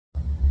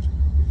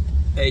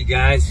Hey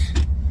guys,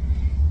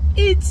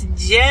 it's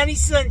Johnny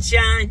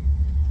Sunshine.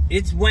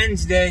 It's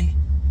Wednesday,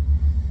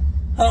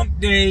 hump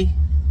day,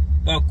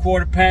 about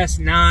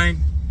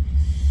 9:15.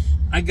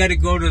 I gotta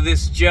go to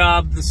this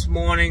job this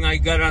morning. I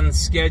got on the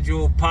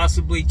schedule,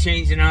 possibly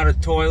changing out a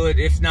toilet,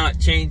 if not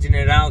changing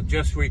it out,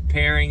 just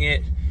repairing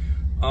it.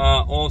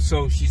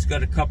 Also, she's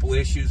got a couple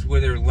issues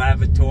with her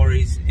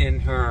lavatories in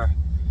her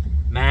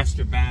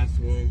master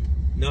bathroom.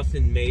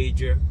 Nothing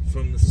major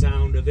from the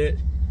sound of it.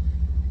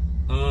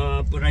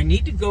 But I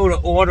need to go to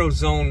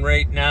AutoZone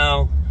right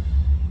now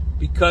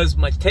because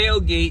my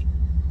tailgate,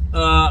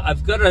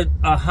 I've got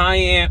a high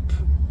amp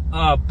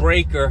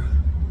breaker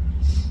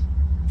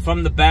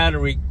from the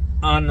battery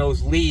on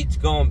those leads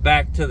going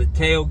back to the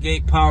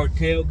tailgate, power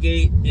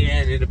tailgate,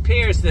 and it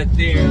appears that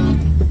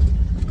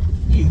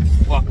you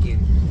fucking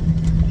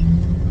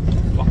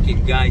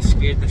guy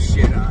scared the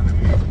shit out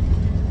of me.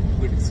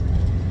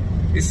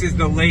 This is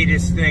the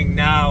latest thing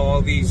now.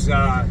 All these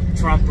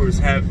Trumpers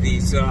have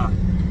these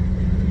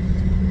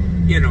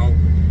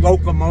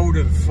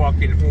locomotive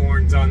fucking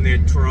horns on their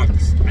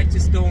trucks. I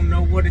just don't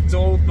know what it's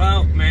all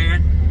about,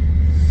 man.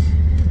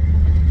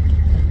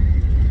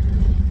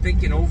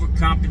 Thinking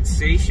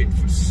overcompensation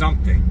for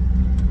something.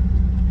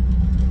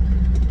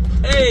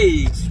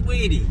 Hey,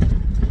 sweetie.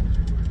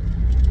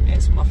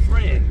 That's my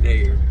friend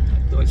there. I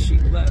thought she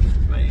left,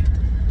 man.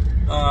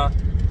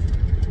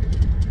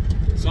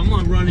 So I'm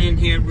gonna run in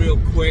here real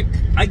quick.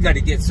 I gotta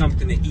get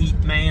something to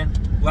eat, man.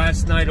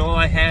 Last night, all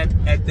I had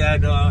at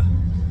that,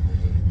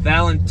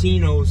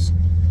 Valentino's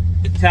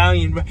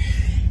Italian.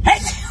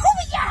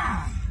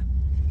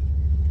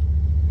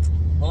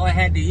 All I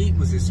had to eat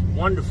was this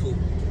wonderful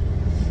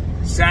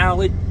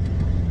salad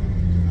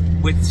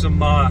with some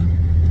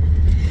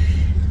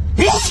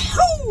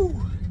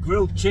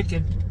grilled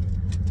chicken,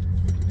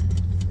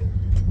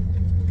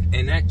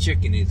 and that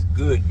chicken is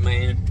good,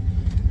 man.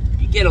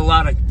 You get a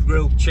lot of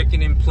grilled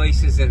chicken in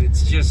places and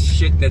it's just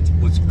shit that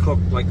was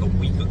cooked like a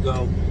week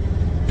ago.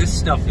 This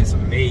stuff is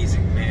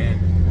amazing, man.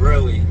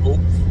 Really,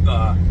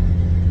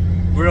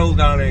 grilled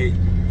on a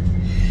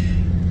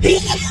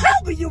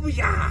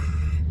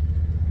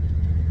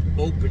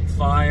open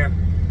fire.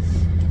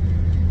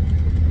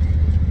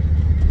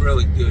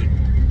 Really good.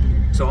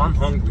 So I'm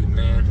hungry,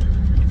 man.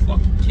 I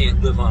fucking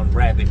can't live on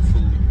rabbit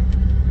food.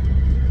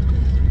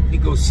 Let me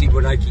go see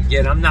what I can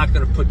get. I'm not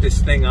gonna put this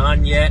thing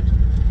on yet.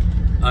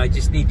 I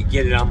just need to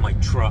get it on my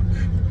truck.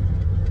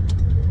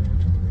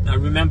 I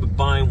remember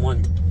buying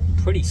one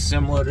pretty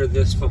similar to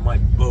this for my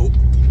boat.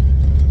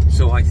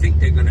 So I think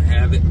they're gonna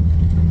have it,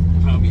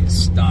 probably a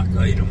stock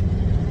item.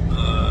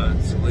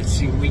 So let's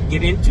see what we can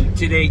get into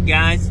today,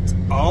 guys. It's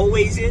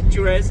always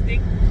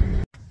interesting.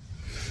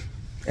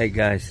 Hey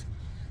guys,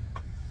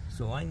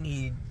 so I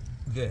need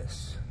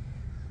this.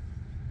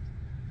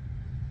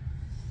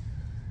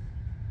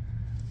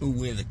 Ooh,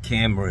 where the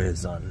camera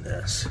is on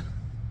this.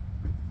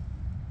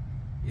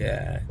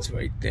 Yeah, it's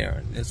right there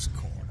in this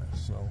corner.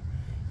 So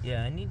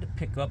yeah, I need to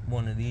pick up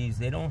one of these.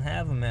 They don't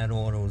have them at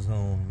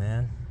AutoZone,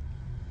 man.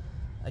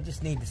 I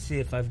just need to see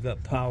if I've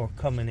got power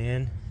coming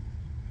in,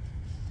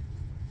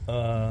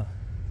 and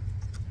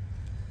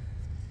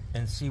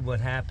see what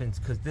happens,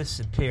 because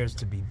this appears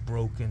to be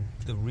broken,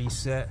 the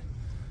reset.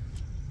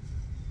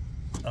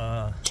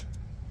 Let's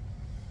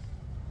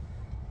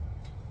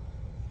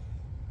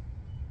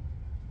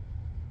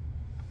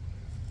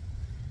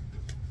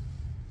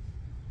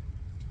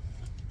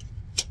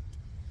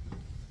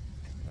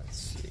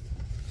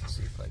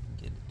see if I can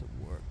get it to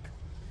work.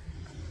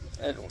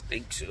 I don't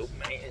think so,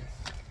 man.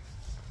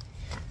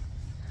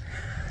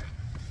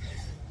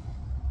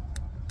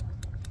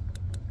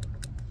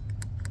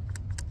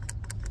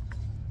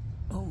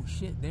 Oh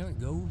shit, there it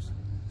goes.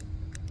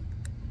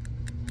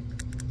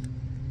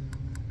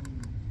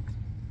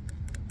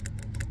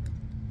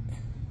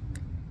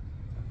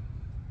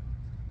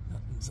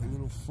 Nothing's a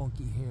little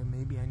funky here.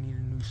 Maybe I need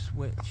a new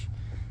switch.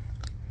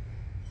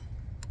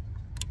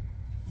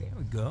 There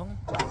we go.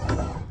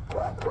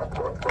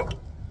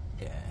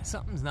 Yeah,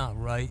 something's not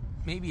right.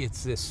 Maybe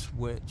it's this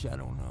switch, I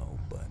don't know,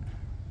 but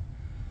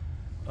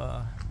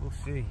we'll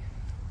see.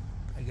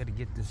 I gotta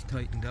get this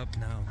tightened up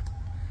now.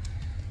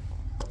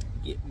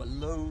 Get my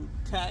load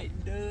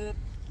tightened up.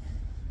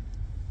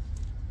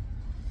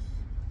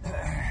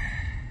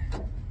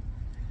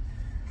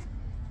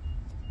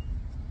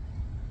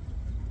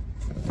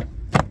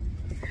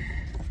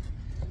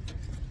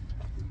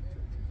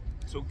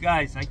 So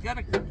guys, I got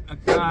a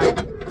guy,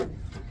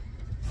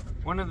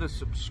 one of the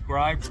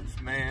subscribers,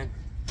 man.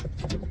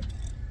 It's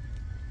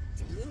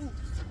a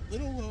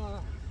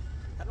little,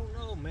 I don't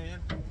know, man.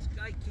 This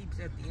guy keeps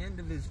at the end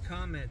of his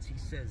comments, he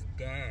says,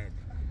 Dad.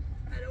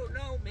 I don't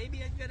know,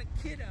 maybe I got a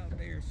kid out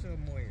there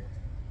somewhere.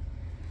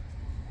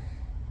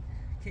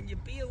 Can you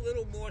be a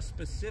little more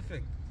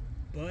specific,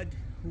 bud,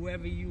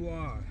 whoever you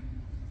are?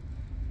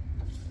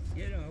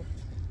 You know,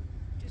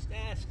 just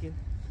asking.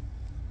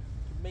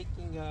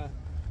 Making I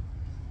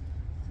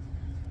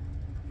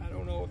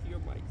don't know if you're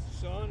my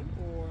son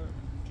or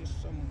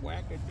just some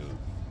wackadoo,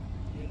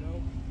 you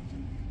know,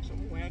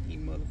 some wacky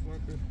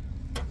motherfucker.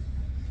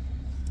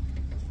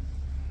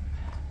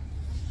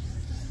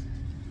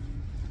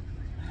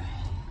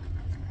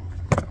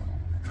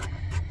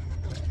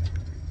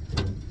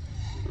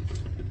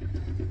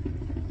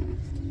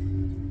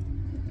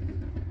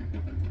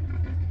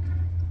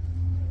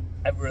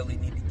 I really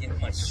need to get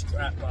my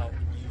strap out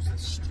and use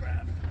this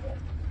strap.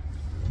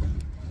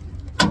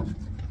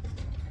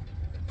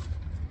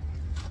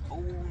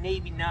 Oh,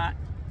 maybe not.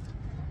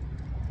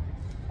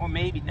 Or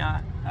maybe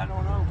not. I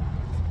don't know.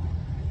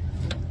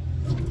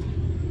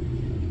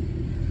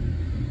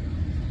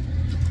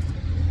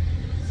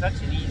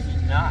 Such an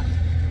easy knot.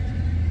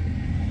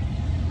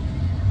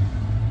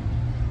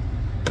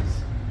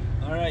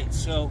 All right,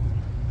 so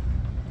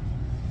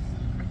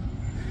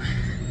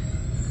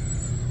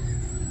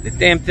the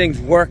damn thing's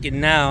working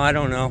now. I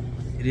don't know.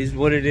 It is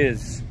what it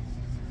is.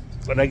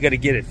 But I gotta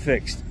get it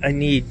fixed. I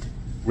need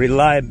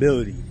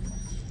reliability.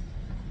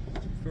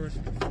 First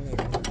and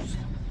foremost.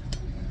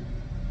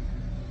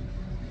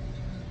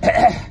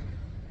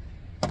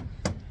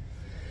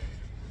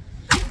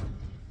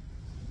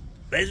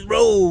 Let's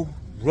roll.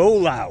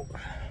 Roll out.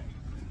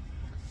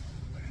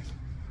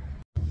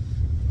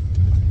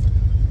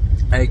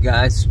 Hey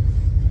guys.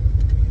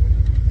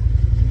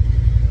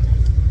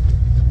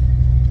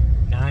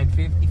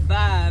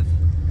 9:55.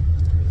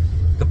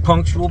 The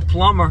punctual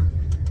plumber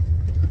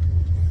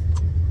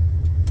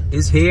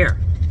is here.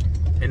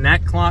 And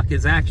that clock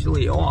is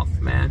actually off,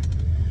 man.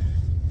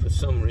 For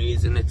some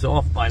reason, it's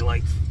off by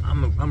like,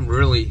 I'm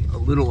really a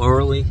little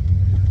early.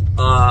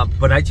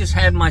 But I just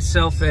had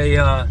myself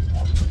a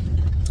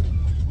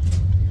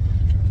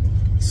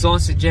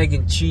sausage, egg,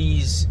 and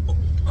cheese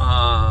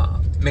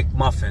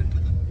McMuffin.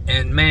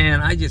 And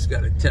man, I just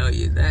gotta tell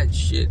you, that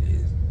shit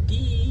is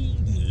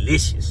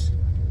delicious.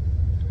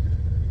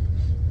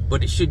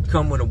 But it should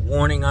come with a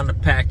warning on the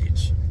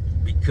package,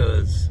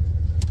 because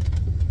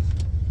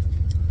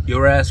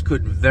your ass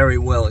could very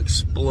well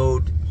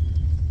explode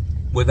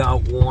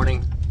without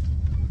warning.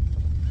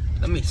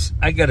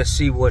 I gotta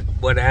see what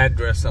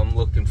address I'm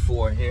looking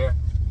for here.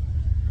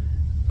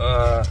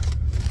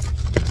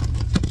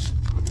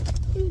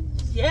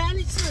 Yeah,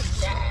 it's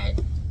so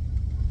bad.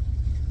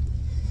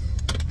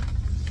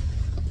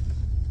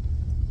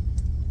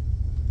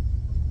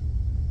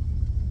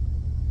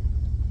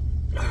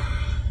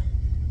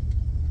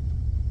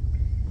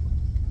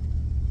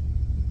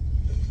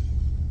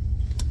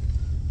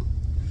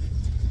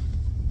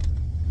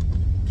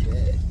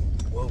 Okay,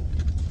 whoa.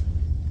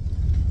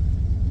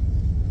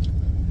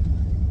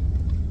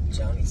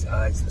 Johnny's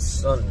eyes, the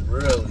sun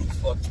really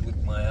fucks with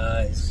my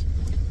eyes.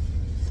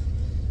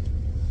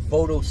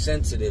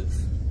 Photosensitive.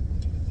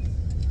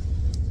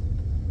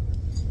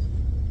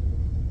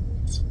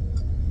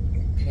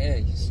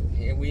 Okay, so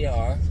here we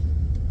are.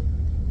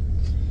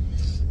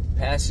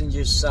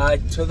 Passenger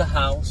side to the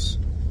house.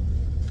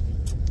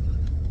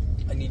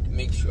 I need to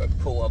make sure I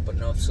pull up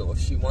enough so if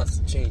she wants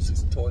to change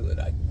this toilet,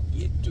 I can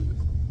get to it.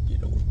 You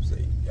know what I'm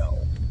saying,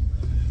 y'all?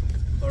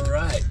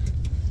 Alright.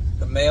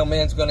 The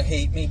mailman's gonna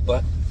hate me,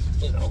 but,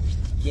 you know,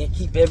 can't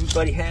keep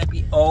everybody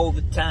happy all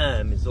the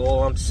time is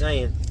all I'm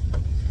saying.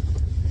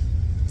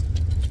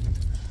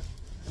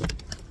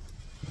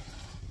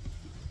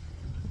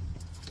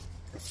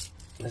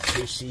 Let's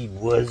go see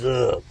what's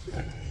up.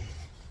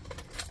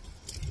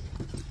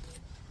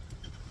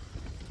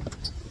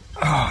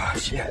 Oh,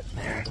 shit,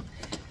 man.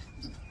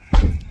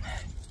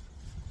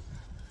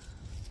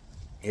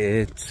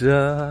 It's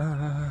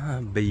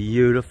a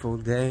beautiful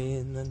day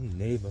in the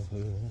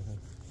neighborhood.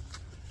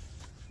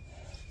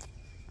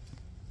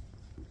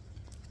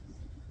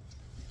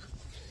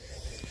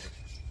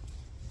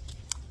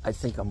 I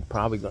think I'm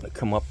probably going to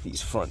come up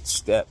these front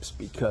steps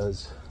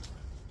because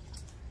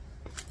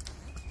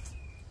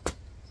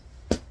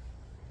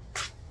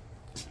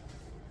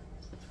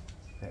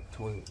that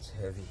toilet's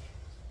heavy.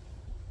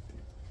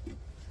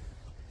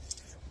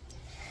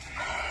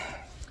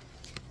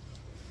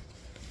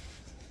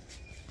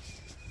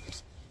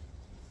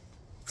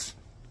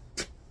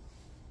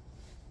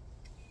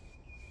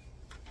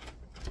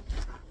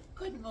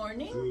 Good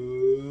morning.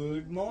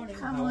 Good morning.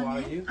 How are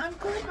you? I'm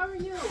good. How are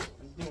you?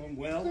 I'm doing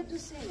well. Good to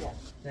see you.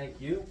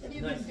 Thank you. Have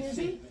you Nice been to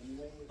see busy? you.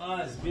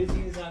 As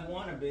busy as I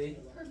want to be.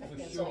 Perfect. For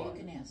That's sure. all you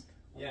can ask.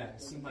 Yeah,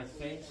 see my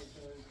face?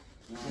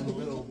 And a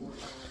little.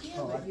 Yeah,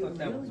 Oh, I but you thought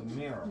that really, was a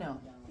mirror. No,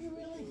 you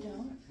really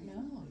don't. No,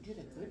 you did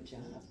a good job.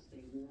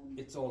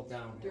 It's all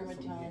down here from here.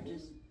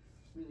 Dermatologist.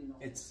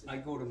 I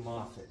go to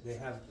Moffitt. They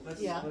have.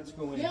 Let's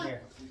go in Yeah.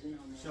 here.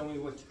 Show me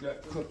what you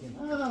got cooking.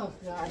 Oh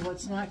God,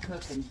 what's not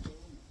cooking?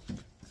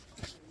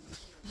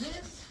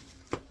 This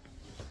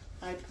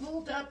I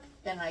pulled up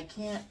and I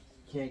can't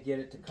Can't get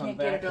it to come get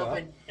back it up.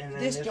 open. And then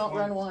This don't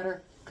one. run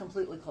water,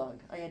 completely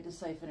clogged. I had to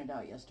siphon it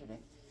out yesterday.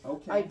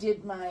 Okay. I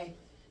did my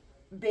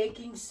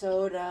baking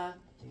soda,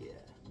 Yeah.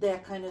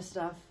 that kind of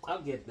stuff,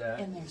 I'll get that.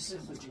 and there's so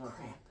much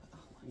crap.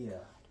 Yeah.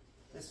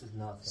 This is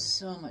nothing.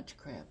 So much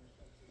crap.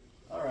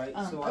 All right.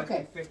 So I okay.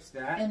 can fix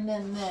that. And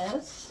then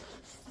this,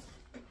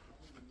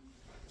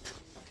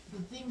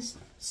 the thing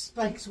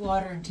spikes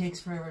water and takes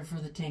forever for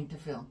the tank to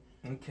fill.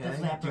 Okay. The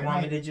flapper, Do you want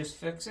me right? to just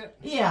fix it?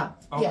 Yeah.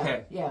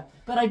 Okay. Yeah.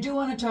 But I do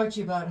want to talk to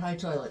you about high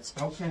toilets.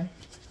 Okay.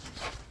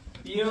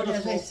 But Beautiful.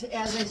 as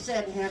I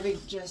said, having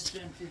just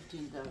spent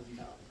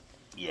 $15,000.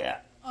 Yeah.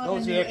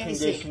 Those air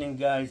conditioning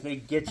guys, they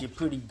get you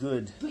pretty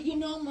good. But you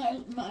know,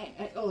 I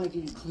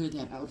didn't clear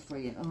that out for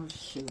you. Oh,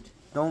 shoot.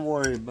 Don't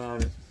worry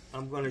about it.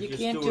 I'm going to just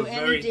do a very... You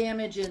can't do any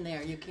damage in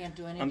there. You can't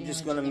do any damage. I'm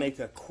just going to make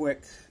a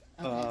quick...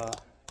 Okay.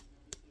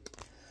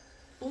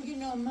 Well, you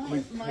know,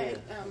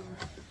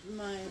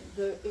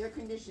 the air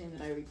conditioning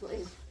that I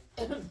replaced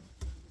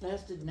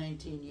lasted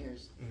 19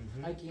 years.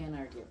 I can't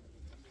argue.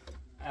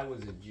 That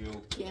was a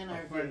joke. Can't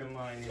argue. A friend of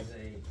mine is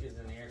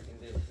an air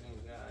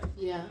conditioning guy.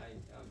 Yeah.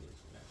 I'm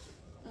just messing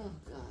with him. Oh,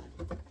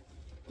 God.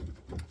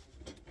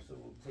 So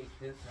we'll take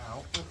this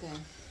out. Okay.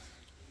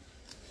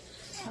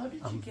 How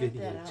did you get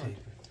that out?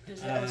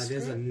 Is that a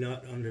there's a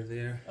nut under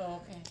there. Oh,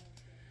 okay.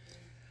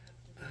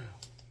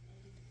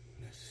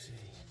 Let's see.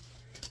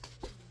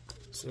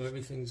 So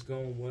everything's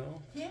going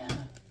well? Yeah.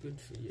 Good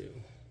for you.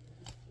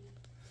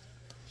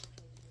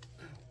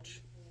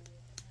 Ouch.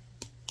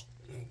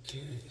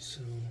 Okay,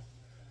 so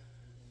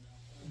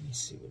let me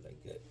see what I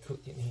got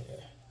cooking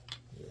here.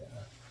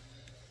 Yeah.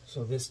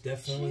 So this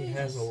definitely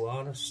has a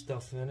lot of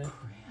stuff in it.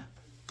 Crap.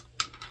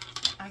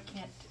 I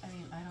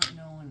don't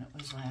know when it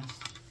was last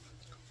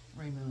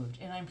removed.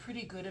 And I'm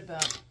pretty good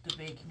about the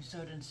baking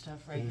soda and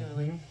stuff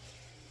regularly.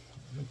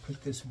 Let me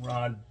put this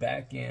rod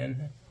back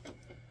in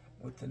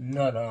with the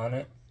nut on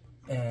it.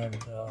 And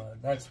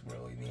that's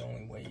really the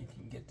only way you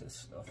can get this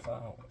stuff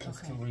out,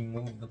 is to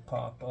remove the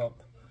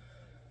pop-up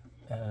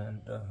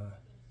and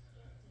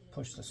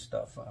push the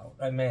stuff out.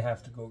 I may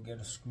have to go get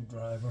a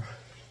screwdriver.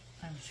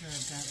 I'm sure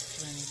I've got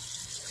plenty.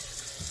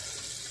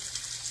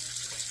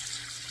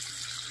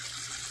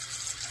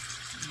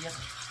 Yep.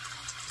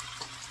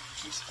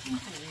 Just can't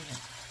believe it.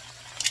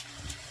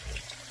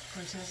 Of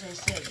course, as I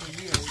said, for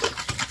years.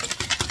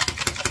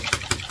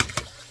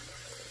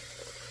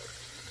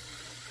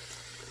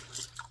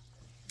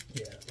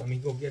 Yeah, let me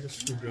go get a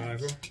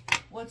screwdriver.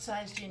 What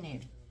size do you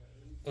need?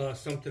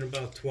 Something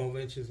about 12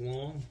 inches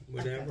long,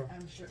 whatever. Okay,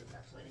 I'm sure I've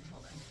got plenty.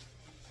 Hold on.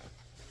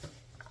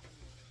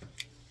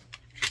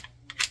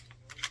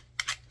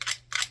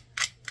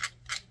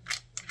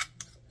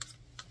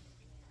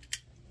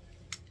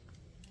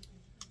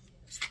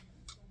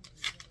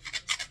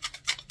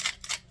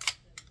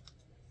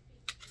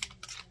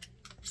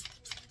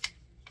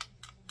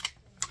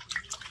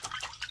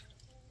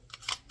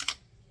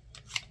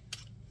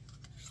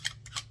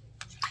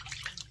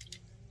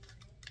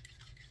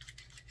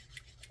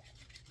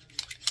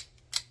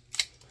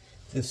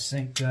 This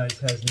sink, guys,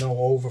 has no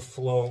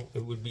overflow.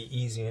 It would be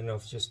easy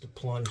enough just to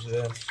plunge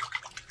this.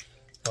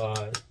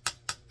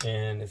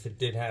 And if it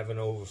did have an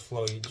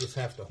overflow, you just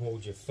have to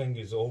hold your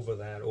fingers over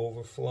that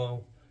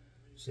overflow.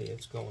 See,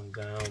 it's going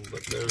down,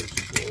 but very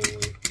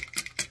slowly.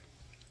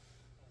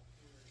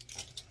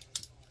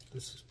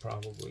 This is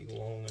probably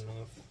long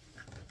enough.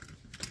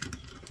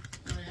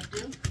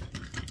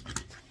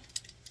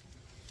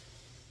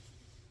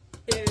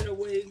 And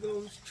away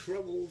goes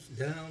troubles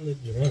down the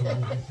drain.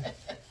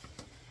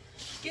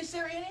 Is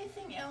there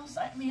anything else?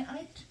 I mean,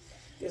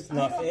 There's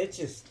nothing.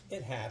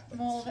 It happens.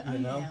 Well, you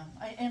know?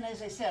 And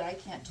as I said, I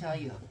can't tell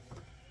you.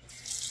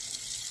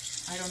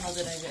 I don't know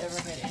that I've ever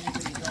had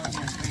anybody go in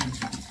that drain.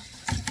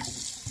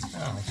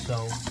 Oh, so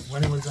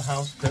when was the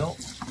house built?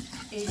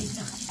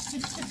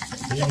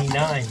 89.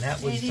 89. That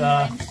was,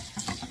 89.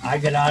 I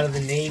got out of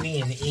the Navy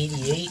in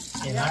 88,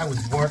 and I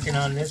was working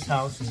on this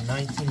house in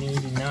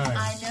 1989.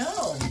 I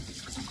know.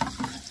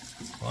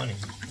 Funny.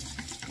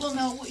 Well,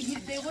 no,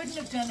 they wouldn't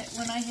have done it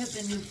when I had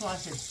the new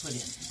faucets put in.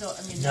 So,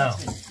 I mean, no.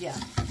 Yeah.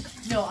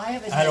 No, I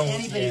haven't had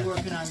anybody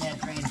working on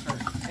that drain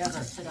forever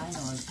that I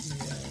know of.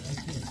 Yeah, I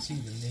can't see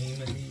the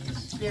name of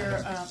these.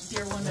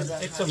 They're one of the...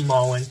 It's a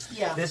Moen.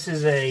 Yeah. This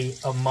is a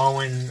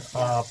Moen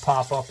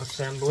pop-up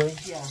assembly.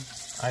 Yeah.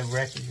 I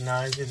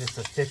recognize it. It's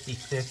a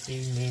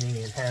 50-50, meaning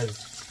it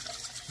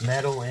has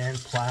metal and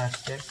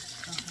plastic.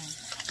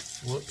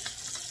 Okay.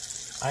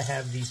 Whoops. I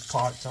have these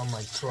parts on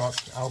my truck.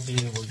 I'll be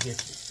able to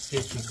get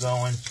you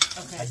going.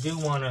 Okay. I do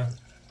want to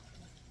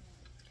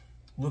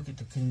look at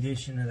the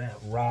condition of that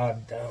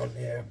rod down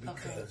there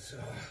because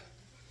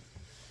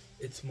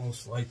it's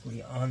most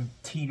likely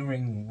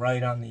teetering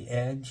right on the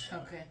edge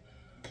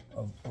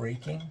of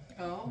breaking.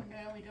 Oh,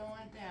 no, we don't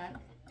want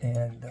that.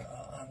 And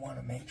I want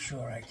to make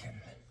sure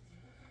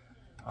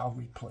I'll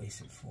replace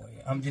it for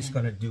you. I'm just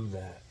going to do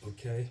that,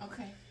 okay?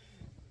 Okay.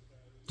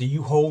 Do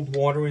you hold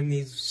water in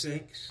these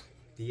sinks?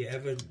 Do you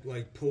ever,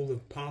 like, pull the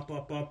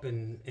pop-up up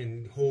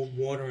and hold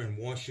water and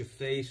wash your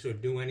face or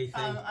do anything?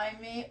 I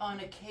may, on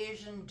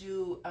occasion,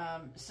 do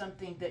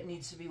something that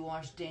needs to be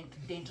washed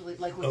daintily,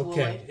 like with Lloyd.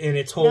 Okay, and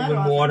it's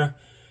holding water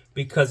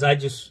because I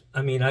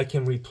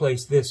can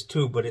replace this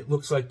too, but it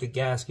looks like the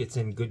gasket's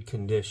in good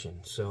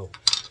condition. So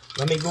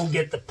let me go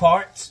get the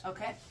parts.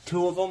 Okay.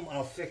 2 of them.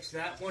 I'll fix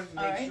that one,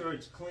 make sure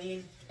it's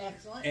clean.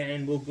 Excellent.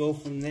 And we'll go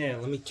from there.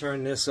 Let me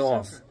turn this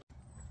off.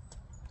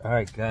 All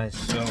right, guys,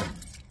 so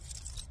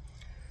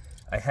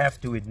I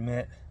have to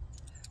admit,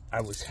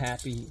 I was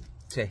happy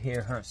to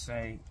hear her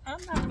say,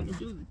 I'm not going to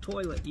do the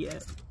toilet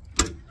yet.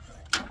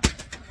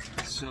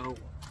 So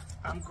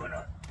I'm going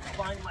to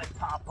find my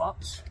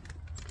pop-ups.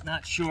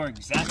 Not sure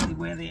exactly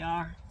where they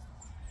are.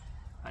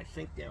 I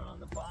think they're on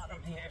the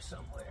bottom here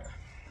somewhere.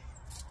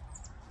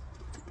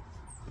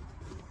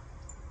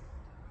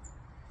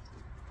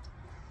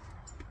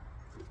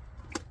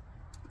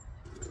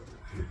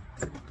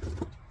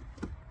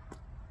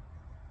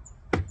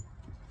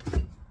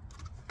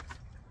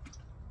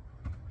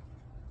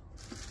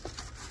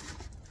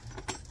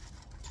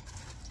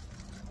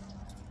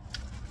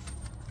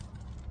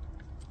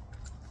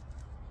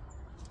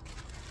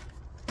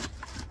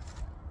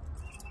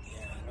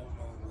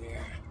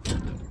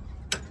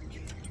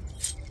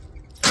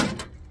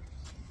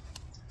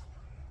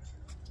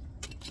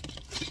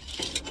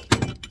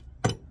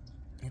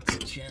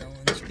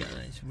 Challenge,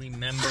 guys,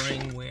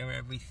 remembering where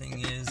everything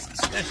is,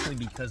 especially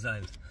because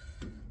I've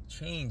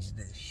changed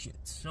this shit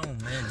so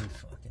many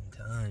fucking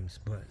times,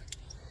 but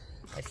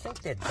I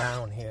think they're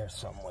down here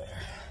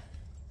somewhere.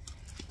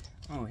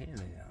 Oh, here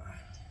they are.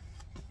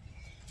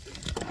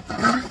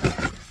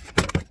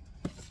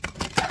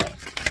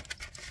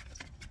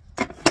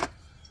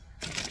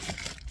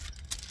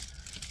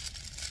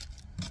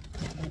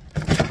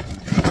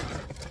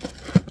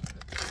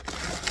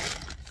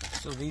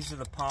 So these are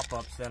the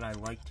pop-ups that I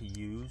like to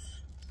use.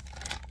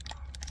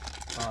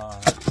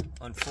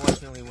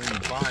 Unfortunately, when you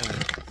buy them,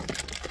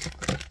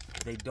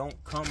 they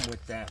don't come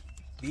with that.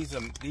 These are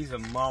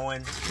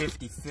Moen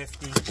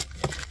 50/50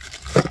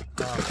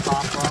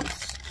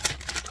 pop-ups,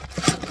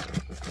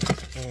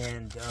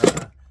 and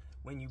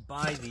when you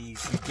buy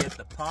these, you get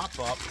the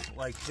pop-up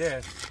like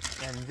this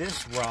and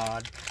this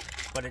rod,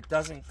 but it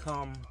doesn't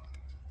come.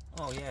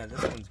 Oh yeah,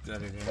 this one's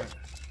gutted in it.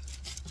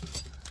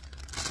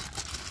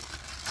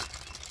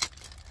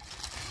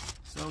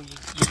 So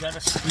you gotta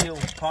steal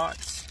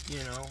parts,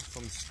 you know,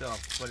 from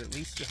stuff, but at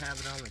least you have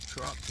it on the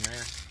truck,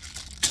 man.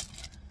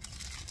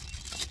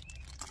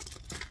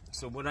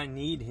 So what I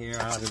need here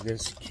out of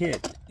this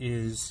kit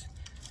is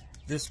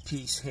this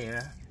piece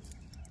here.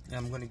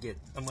 I'm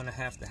gonna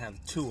have to have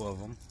 2 of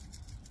them.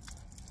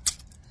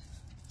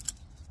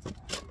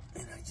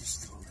 And I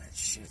just throw that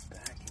shit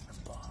back in the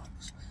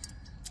box.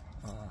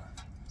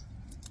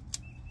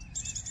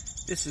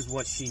 This is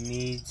what she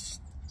needs.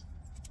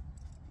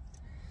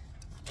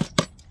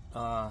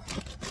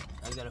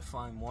 I gotta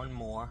find one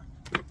more,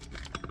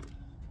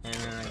 and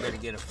then I gotta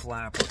get a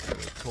flapper for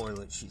the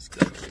toilet she's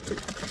got.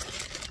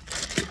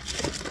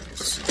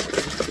 Let's see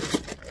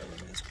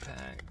in this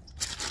pack.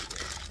 I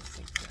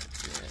think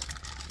that's it.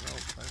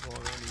 Nope, I've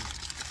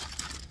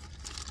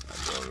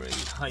already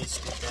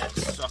heisted that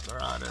sucker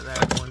out of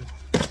that one.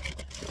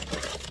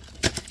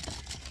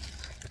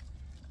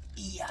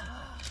 Yeah.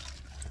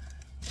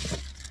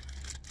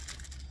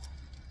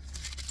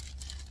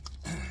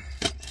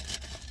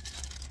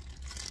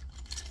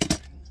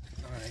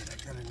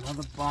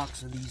 Another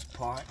box of these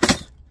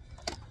parts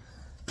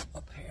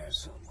up here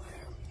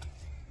somewhere.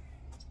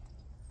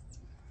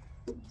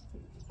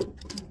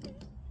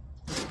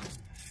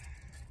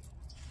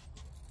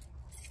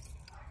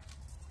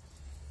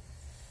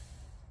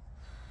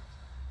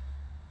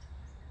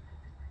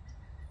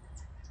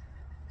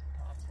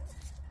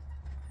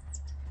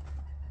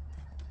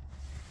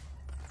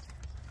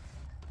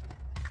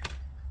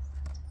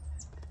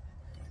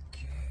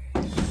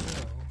 Okay,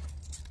 so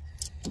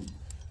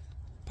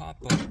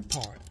pop-up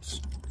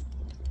parts.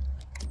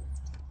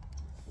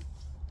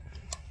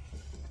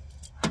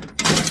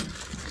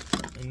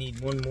 I need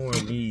one more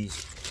of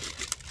these.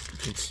 You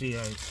can see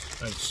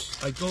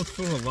I go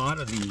through a lot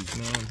of these,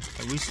 man.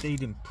 I wish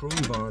they'd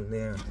improve on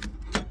their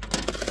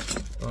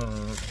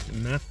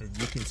method.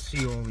 You can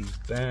see all these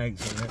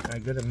bags, and I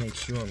gotta make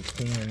sure I'm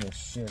cleaning this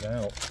shit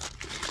out.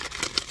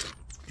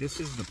 This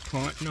is the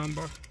part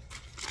number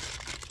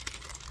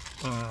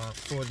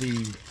for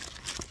the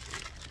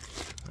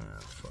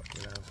fuck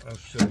it, I'll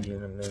show you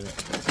in a minute.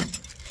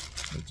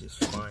 Let me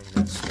just find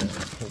this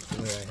stuff.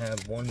 Hopefully I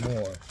have one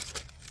more.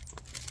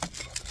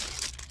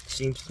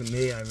 Seems to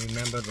me, I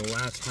remember the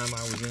last time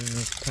I was in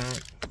this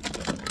pack,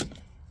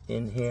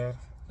 in here,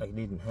 I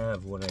didn't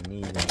have what I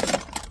needed.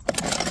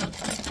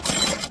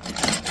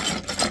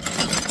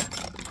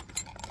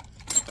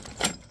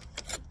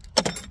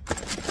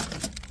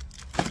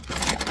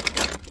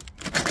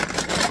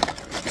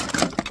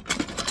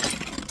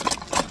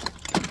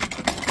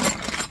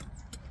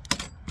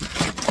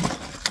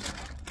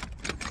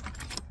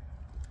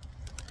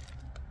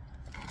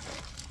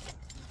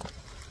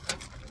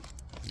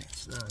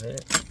 That's not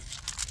it.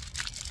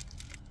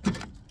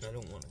 I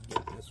don't want to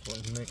get this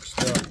one mixed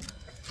up.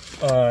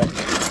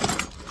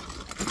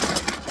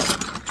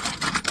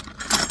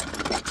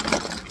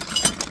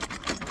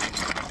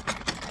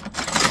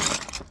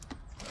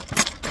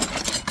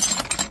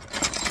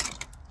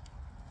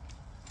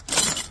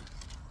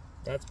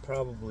 That's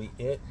probably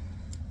it.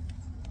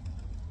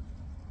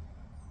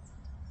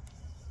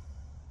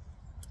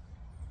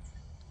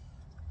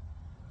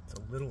 It's a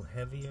little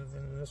heavier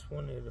than this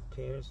one, it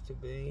appears to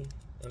be.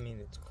 I mean,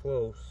 it's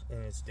close,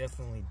 and it's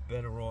definitely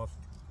better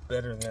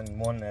than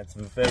one that's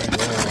very old,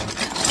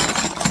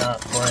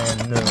 not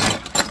brand new.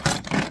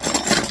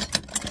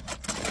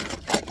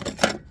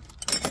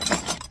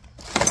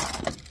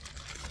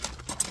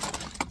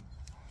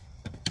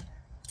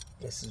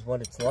 This what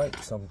it's like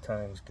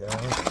sometimes, guys.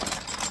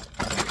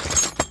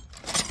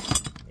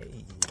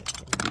 Hey,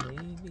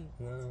 maybe?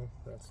 No,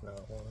 that's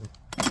not one.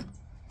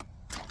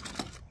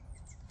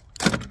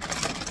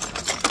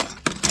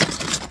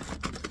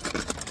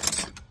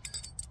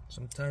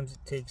 Sometimes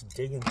it takes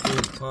digging through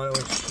a pile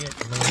of shit,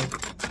 man.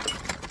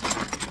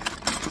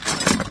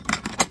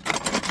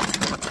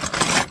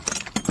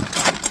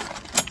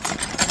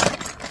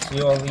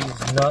 See all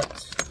these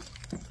nuts?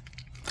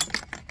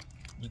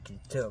 You can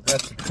tell.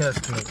 That's a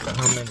testament to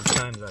how many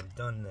times I've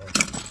done this.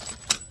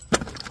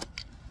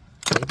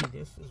 Maybe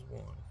this is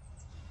one.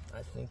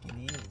 I think it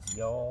is,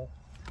 y'all.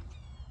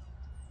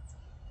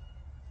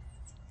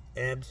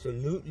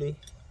 Absolutely.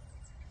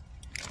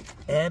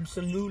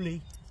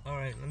 Absolutely.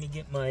 Alright, let me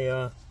get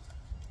my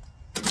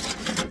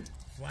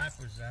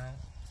flappers out.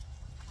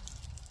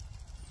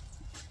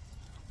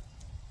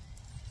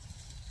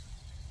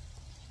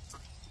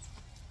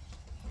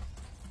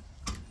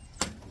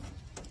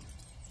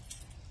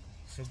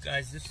 So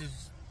guys, this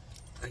is,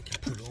 I can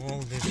put all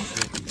this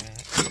shit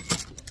back.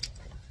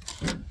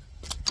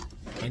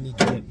 I need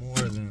to get more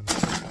of them.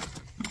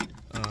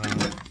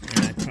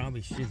 And I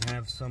probably should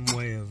have some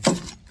way of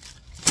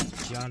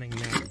jotting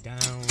that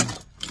down.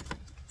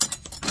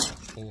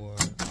 Or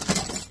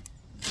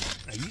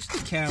I used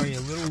to carry a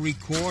little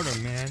recorder,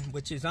 man,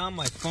 which is on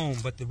my phone,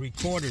 but the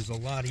recorder's a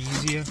lot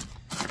easier.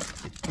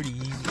 It's pretty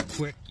easy,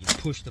 quick. You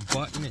push the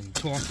button and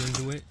talk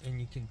into it, and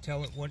you can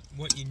tell it what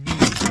you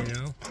need, you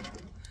know.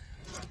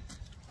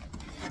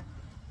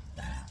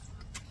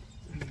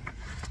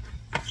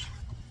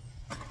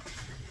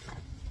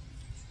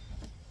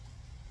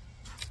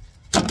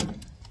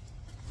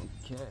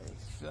 Okay,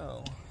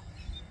 so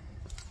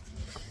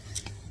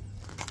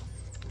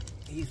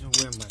these are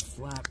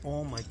where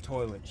all my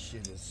toilet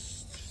shit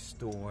is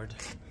stored.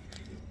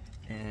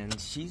 And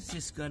she's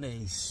just got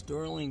a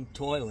Sterling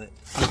toilet,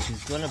 which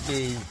is gonna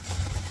be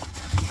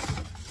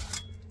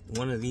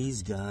one of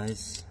these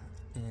guys.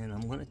 And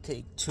I'm gonna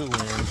take 2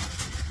 in,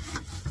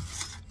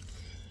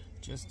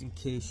 just in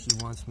case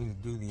she wants me to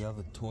do the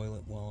other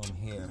toilet while I'm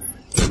here.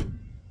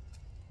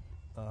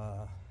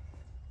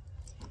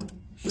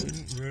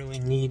 Shouldn't really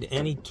need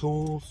any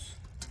tools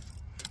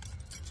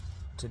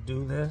to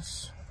do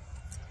this.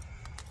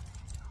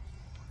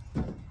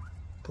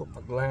 Put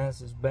my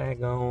glasses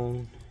back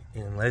on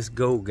and let's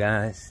go,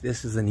 guys.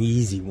 This is an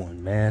easy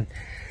one, man.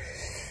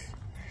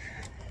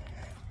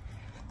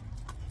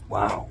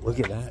 Wow, look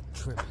at that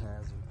trip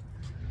hazard.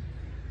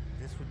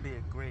 This would be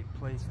a great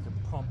place to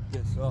pump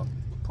this up.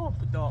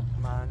 Pump it up,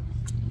 man.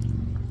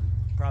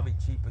 Probably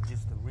cheaper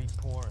just to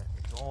re-pour it.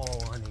 It's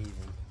all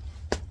uneven.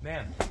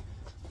 Ma'am,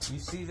 you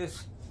see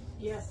this?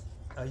 Yes.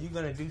 Are you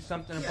going to do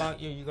something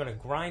about it? You're going to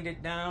grind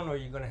it down, or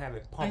you're going to have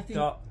it pumped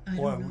up,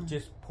 or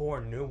just pour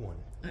a new one?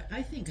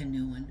 I think a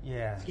new one.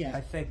 Yeah, I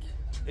think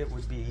it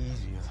would be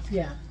easier.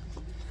 Yeah.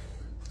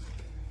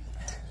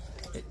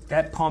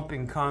 That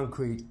pumping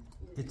concrete,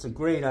 it's a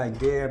great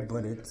idea,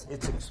 but it's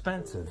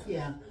expensive.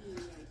 Yeah.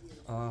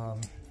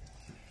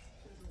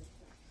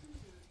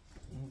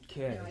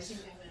 Okay. No, I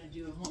think I'm going to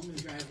do a whole new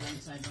driveway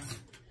inside one.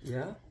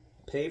 Yeah?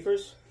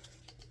 Pavers?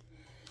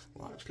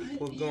 A lot of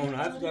people are going,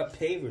 I've got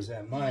pavers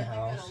at my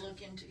house. I gotta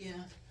look into,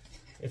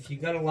 If you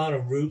got a lot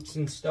of roots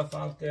and stuff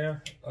out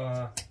there,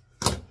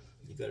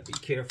 you gotta be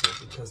careful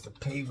because the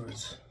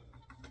pavers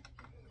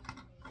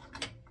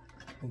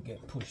will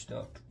get pushed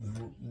up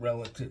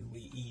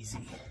relatively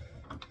easy.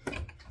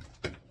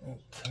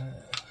 Okay.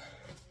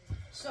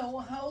 So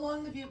how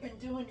long have you been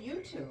doing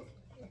YouTube?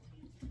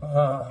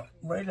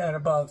 Right at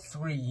about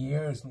 3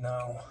 years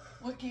now.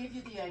 What gave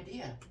you the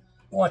idea?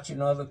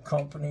 Watching other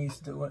companies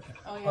do it.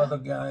 Oh, yeah? Other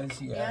guys,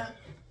 yeah.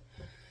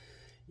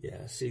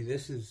 See,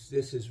 this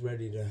is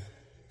ready to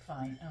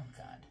Fine. Oh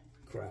God.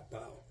 crap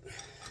out.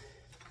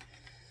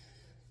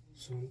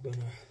 So I'm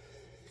gonna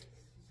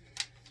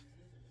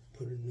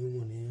put a new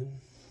one in.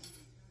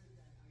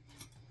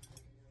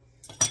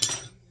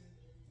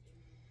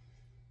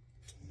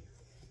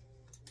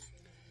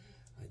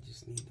 I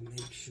just need to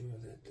make sure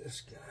that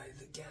this guy,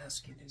 the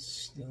gasket, is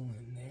still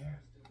in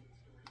there.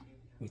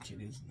 Which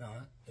it is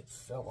not. It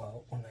fell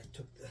out when I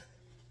took the...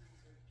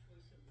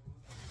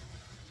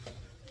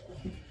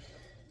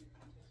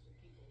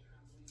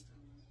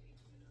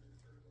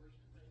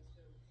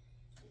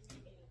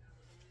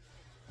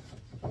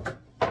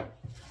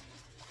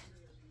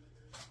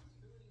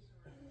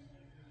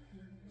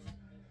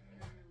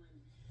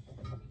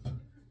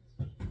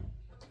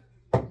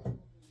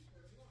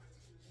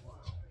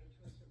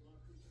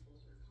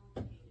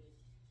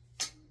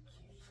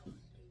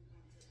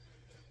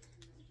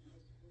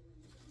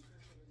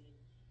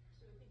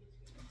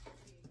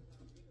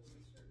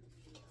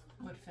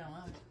 What fell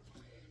out?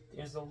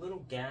 There's a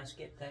little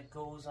gasket that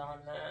goes on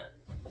that,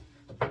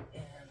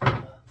 and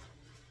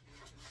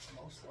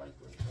most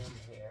likely in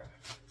here.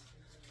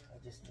 I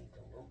just need to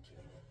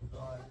locate it. Oh,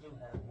 I do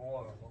have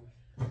more of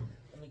them.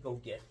 Let me go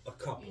get a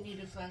couple. You need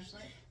a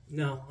flashlight?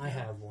 No, I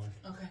have one.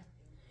 Okay.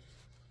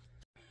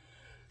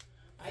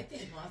 I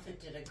think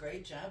Moffat did a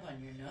great job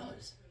on your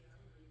nose.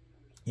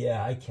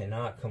 Yeah, I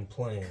cannot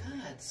complain.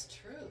 God's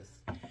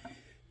truth.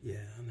 Yeah,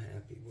 I'm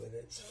happy with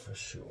it for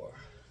sure.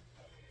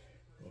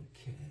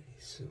 Okay,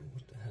 so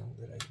what the hell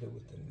did I do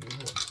with the new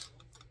one?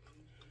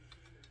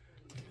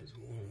 There's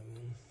one of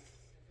them.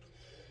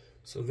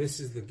 So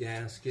this is the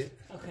gasket.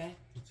 Okay.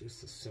 It's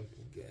just a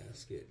simple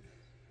gasket.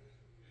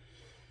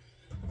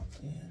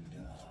 And,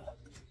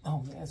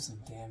 oh, that's the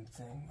damn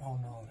thing. Oh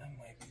no, that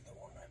might be the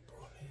one I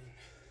brought in.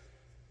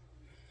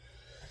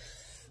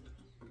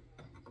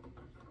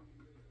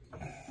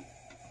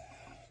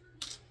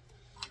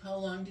 How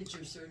long did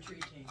your surgery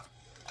take?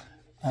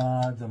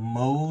 The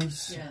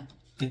Mohs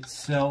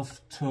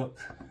itself took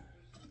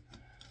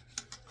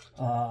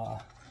I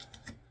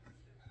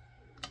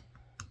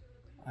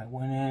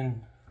went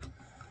in.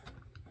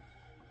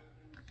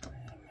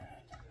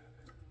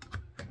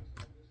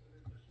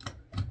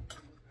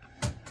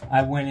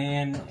 I went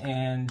in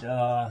and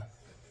I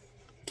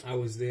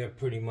was there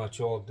pretty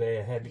much all day.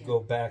 I had to go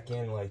back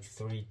in like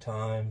 3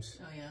 times.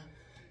 Oh yeah.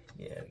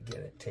 Yeah, to get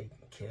it taken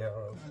care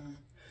of.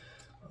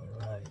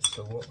 All right,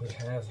 so what we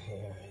have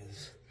here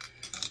is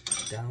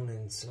down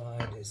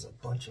inside is a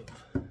bunch of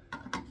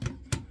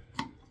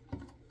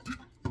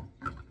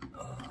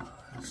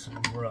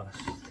some rust.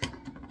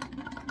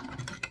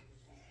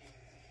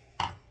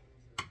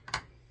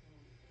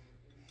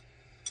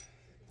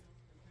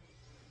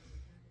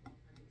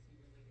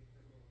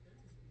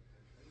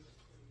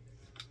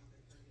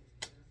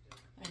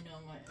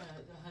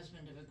 The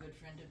husband of a good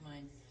friend of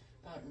mine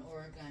out in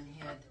Oregon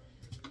had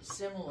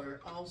similar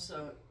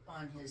also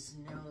on his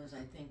nose.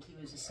 I think he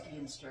was a ski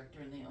instructor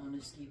and they own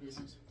a ski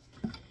business.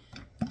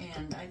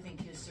 And I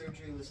think his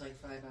surgery was like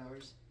 5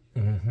 hours.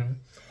 Mm-hmm.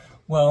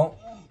 Well,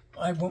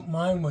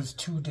 mine was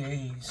 2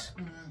 days.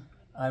 Mm-hmm.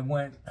 I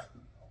went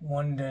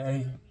one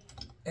day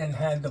and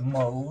had the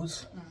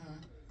Mohs,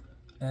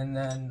 and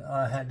then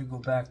I had to go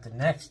back the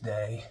next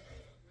day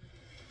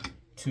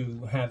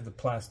to have the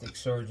plastic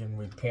surgeon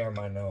repair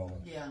my nose.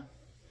 Yeah.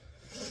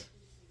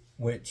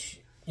 Which,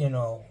 you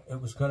know,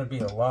 it was going to be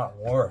a lot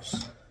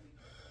worse.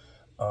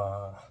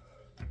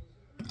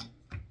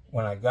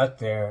 When I got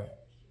there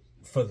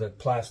for the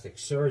plastic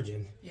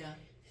surgeon,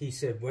 he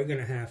said, we're going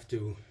to have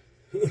to,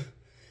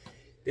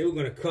 they were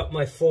going to cut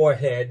my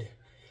forehead,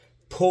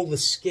 pull the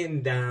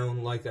skin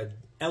down like an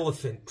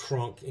elephant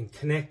trunk and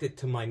connect it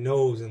to my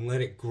nose and let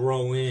it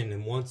grow in.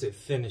 And once it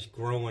finished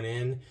growing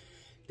in,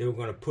 they were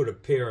going to put a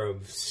pair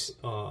of,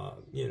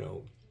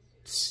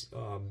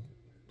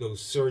 those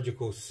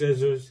surgical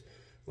scissors,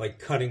 like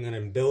cutting an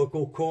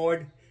umbilical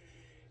cord.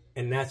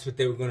 And that's what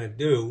they were going to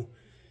do.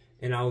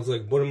 And I was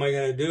like, what am I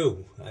going to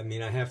do? I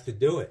mean, I have to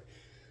do it.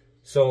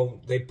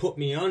 So they put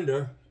me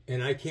under,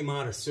 and I came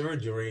out of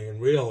surgery and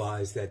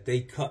realized that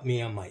they cut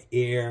me on my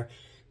ear.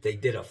 They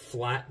did a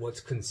flap, what's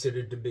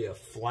considered to be a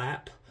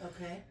flap.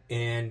 Okay.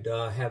 And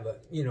have a,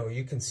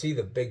 you can see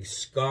the big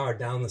scar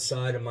down the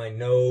side of my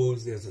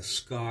nose. There's a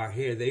scar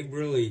here. They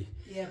really,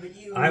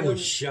 I was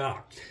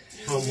shocked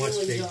how much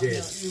they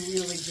did. You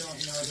really don't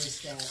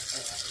notice that,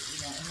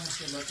 unless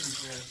you're looking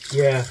for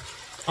it. Yeah.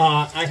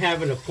 I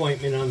have an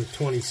appointment on the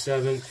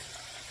 27th,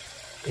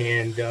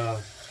 and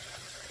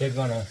they're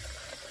going to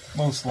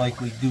most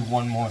likely do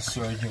one more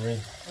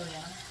surgery. Oh,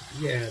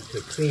 yeah? Yeah,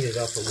 to clean it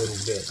up a little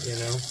bit,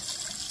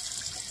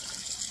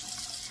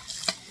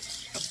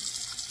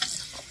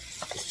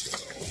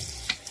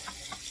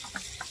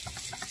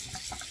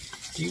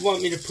 Do you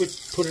want me to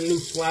put a new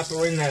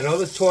flapper in that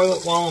other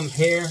toilet while I'm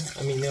here?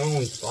 I mean, they're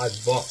only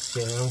 $5,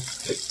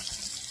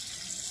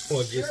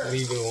 Or just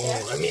leave it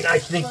alone. I mean, I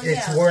think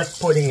it's worth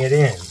putting it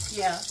in.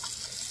 Yeah.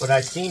 But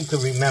I seem to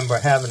remember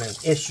having an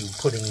issue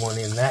putting one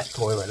in that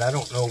toilet. I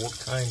don't know what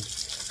kind.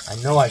 I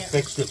know I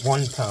fixed it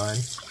one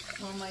time.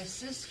 Well, my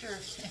sister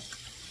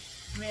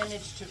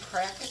managed to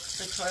crack it,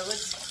 the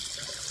toilet.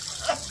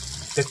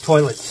 The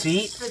toilet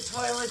seat? The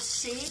toilet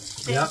seat.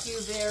 Thank you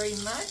very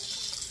much.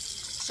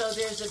 So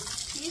there's a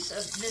piece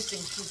of missing.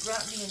 She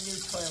brought me a new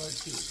toilet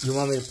piece. You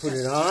want me to put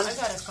it on? I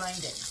gotta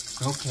find it.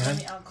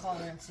 Okay. I'll call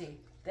her and see.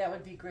 That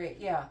would be great.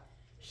 Yeah.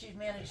 She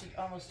managed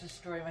to almost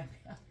destroy my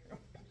bathroom.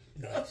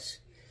 Nice.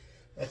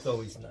 That's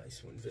always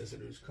nice when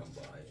visitors come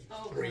by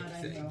and break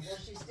things. I know. Well,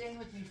 she's staying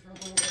with me for a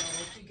little while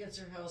while she gets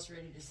her house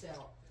ready to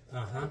sell.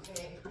 Uh-huh.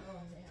 Okay.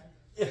 Oh,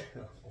 man.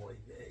 Oy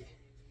vey.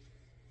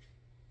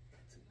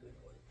 That's a good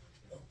one.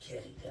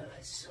 Okay,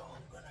 guys, so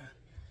I'm gonna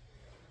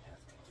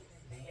have to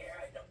get in here.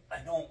 I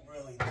don't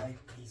really like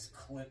these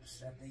clips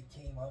that they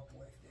came up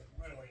with.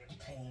 They're really a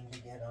pain to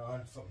get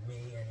on for me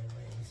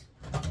anyways.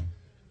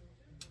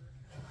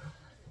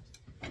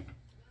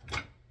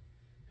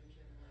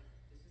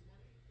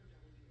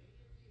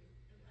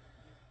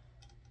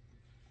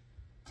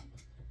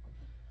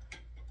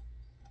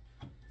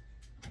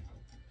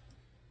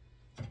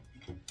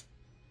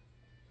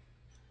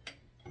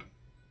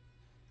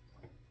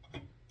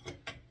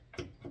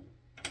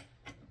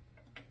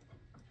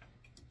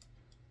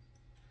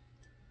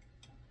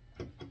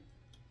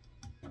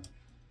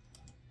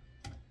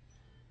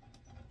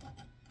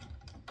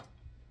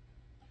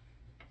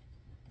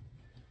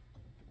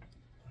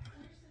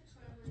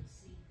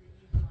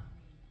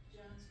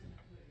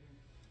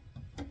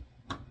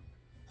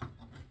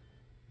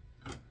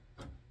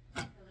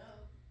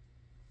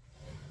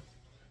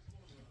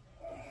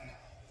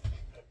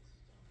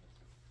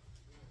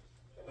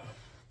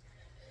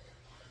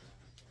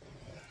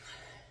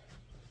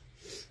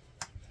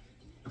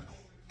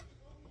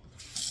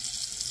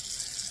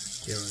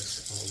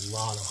 There's a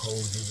lot of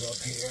hoses up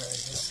here, and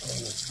this thing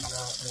is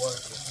not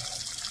working.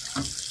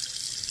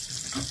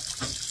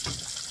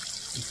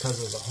 Because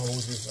of the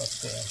hoses up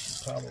there, she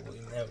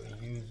probably never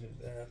uses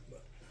that,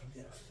 but I'm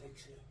gonna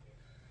fix it.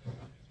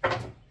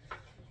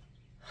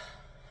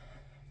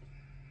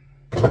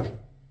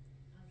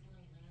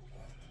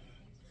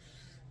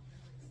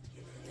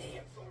 Get in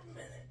there for a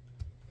minute.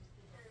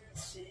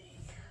 Let's see.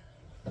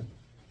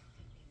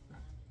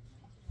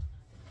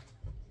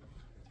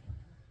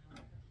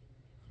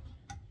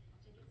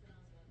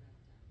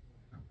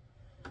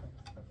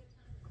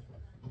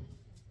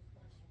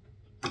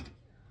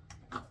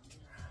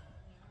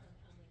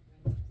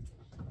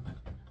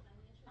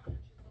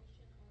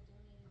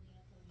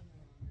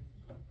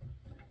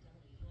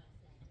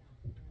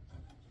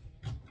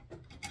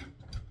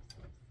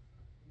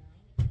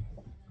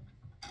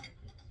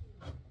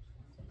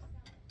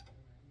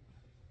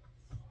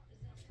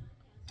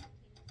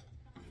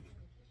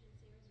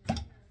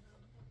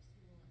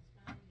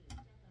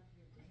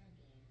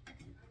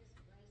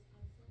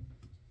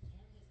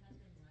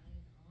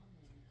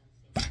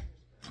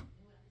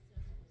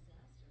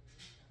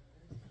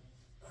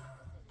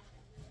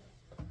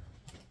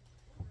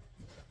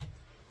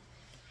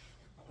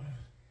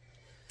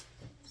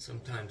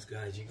 Sometimes,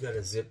 guys, you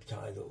gotta zip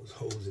tie those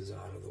hoses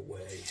out of the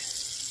way.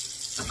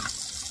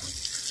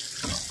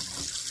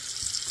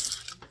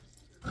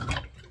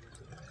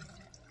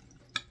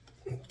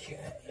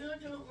 Okay. No,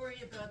 don't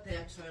worry about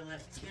that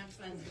toilet. Can't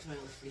find the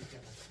toilet seat.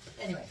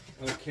 Anyway.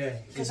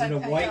 Okay. Is it a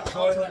white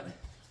toilet?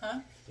 Huh?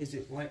 Is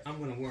it white? I'm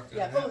gonna work on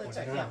Yeah. that Oh, that's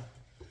one right. now.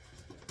 Yeah.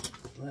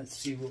 Let's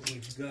see what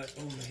we've got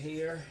over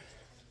here.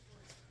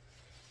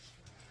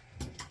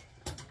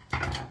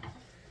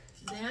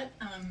 That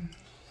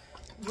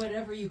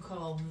whatever you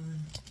call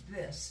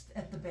this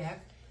at the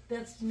back,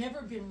 that's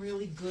never been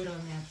really good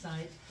on that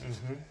side.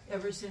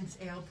 Ever since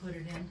Al put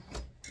it in.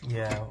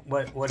 Yeah.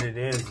 What it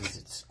is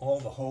it's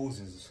all the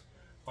hoses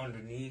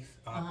underneath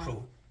are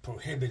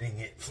prohibiting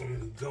it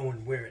from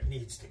going where it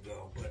needs to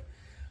go. But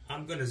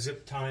I'm gonna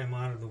zip tie them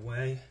out of the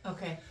way.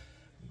 Okay.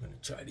 I'm gonna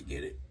try to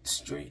get it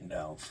straightened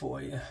out for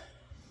you.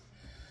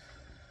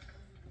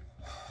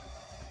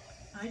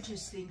 I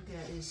just think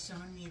that is so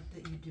neat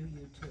that you do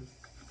YouTube.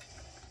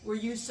 Were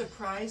you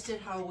surprised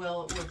at how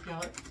well it worked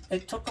out?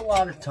 It took a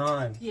lot of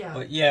time. Yeah.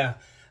 But yeah,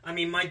 I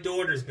mean, my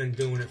daughter's been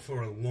doing it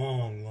for a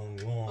long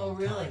Oh,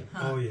 really? time.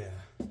 Huh. Oh, yeah.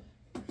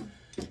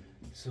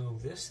 So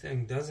this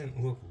thing doesn't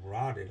look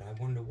rotted. I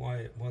wonder why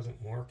it wasn't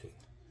working.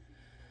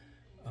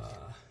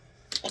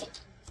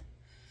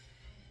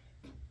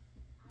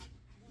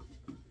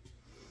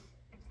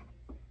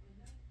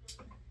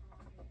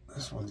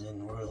 This one's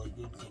in really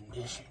good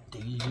condition. Do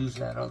you use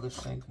that other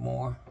sink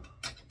more?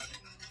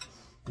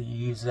 Do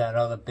you use that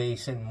other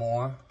basin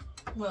more?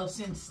 Well,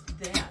 since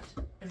that,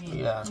 I mean,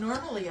 Yeah.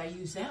 normally I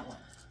use that one.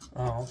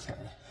 Oh,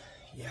 okay.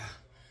 Yeah.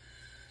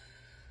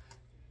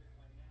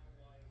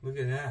 Look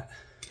at that.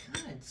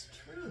 God's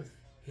truth.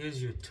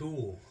 Here's your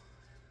tool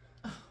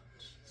Oh,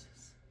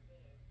 Jesus.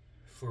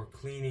 for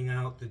cleaning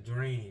out the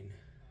drain.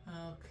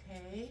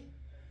 Okay.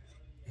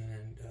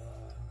 And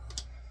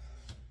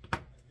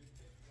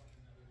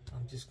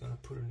I'm just going to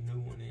put a new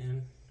one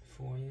in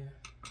for you.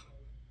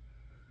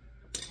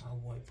 I'll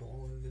wipe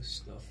all of this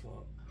stuff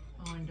up.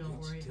 Oh, and don't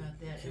worry Let's about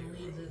take that. And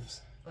care leave of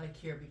this like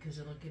here because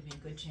it'll give me a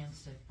good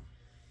chance to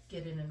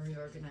get in and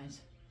reorganize.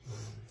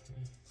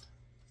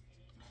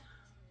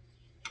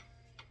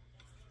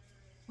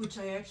 Which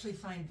I actually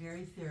find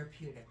very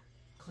therapeutic,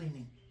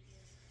 cleaning.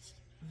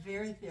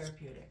 Very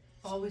therapeutic.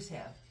 Always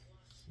have.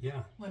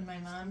 Yeah. When my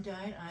mom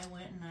died, I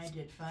went and I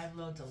did 5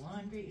 loads of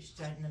laundry. She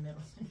died in the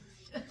middle.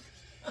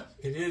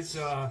 It is,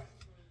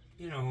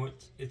 you know,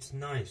 it's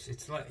nice.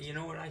 It's like, you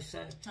know what I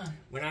said? Huh.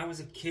 When I was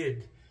a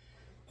kid,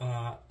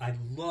 I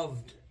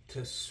loved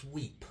to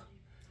sweep.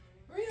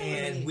 Really?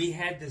 And we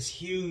had this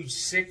huge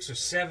 6 or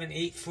 7,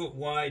 8 foot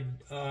wide,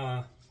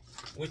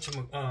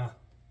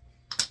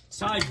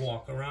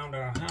 sidewalk around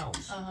our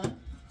house.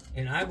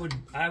 And I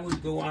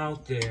would go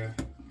out there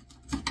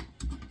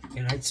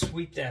and I'd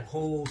sweep that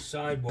whole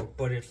sidewalk,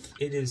 but it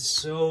is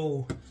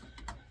so,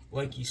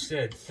 like you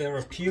said,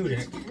 therapeutic.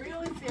 It's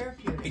really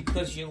therapeutic.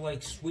 Because you're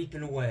like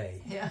sweeping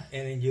away. Yeah.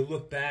 And then you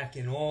look back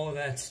and all of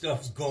that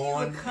stuff's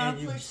gone. You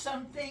accomplish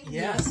something.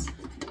 Yes.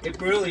 It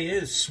really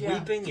is.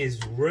 Sweeping is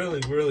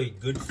really, really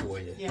good for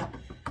you. Yeah.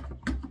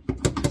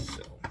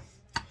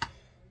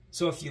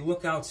 So if you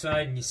look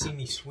outside and you see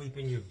me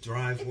sweeping your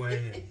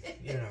driveway and,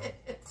 you know,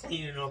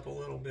 cleaning up a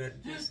little bit,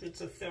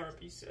 it's a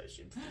therapy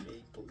session for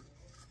me.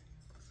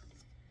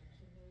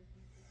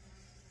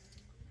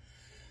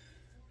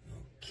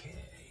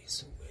 Okay,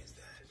 so where's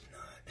that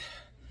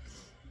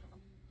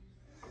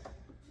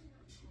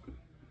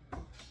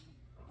nut?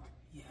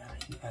 Yeah,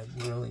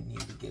 I really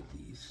need to get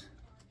these.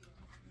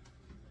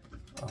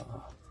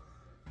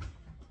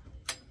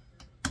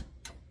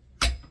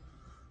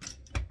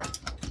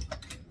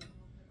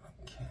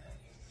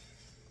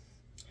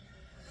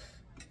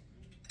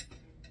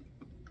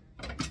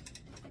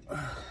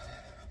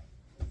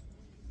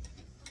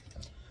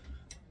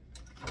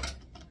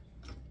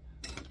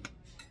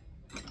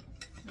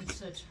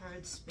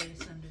 hard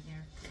space under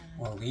there.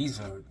 Well, these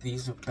are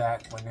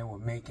back when they were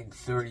making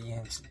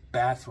 30-inch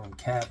bathroom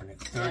cabinet,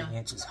 30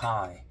 inches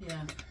high.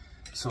 Yeah.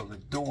 So the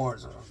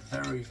doors are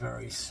very,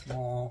 very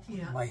small.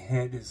 Yeah. My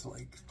head is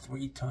like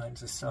 3 times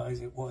the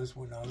size it was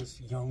when I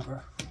was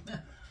younger. And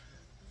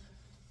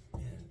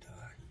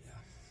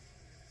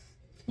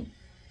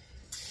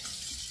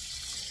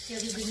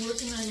Have you been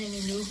working on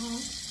any new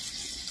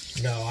homes?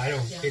 no, I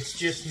don't. Yeah. It's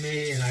just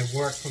me, and I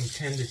work from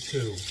 10 to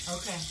 2.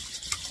 Okay.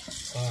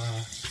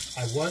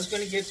 I was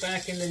going to get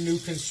back into new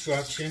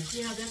construction.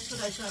 Yeah, that's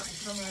what I thought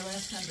from our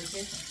last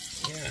conversation.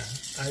 Yeah,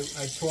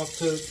 I talked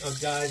to a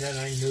guy that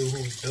I knew who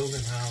was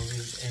building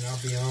houses, and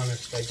I'll be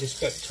honest, I just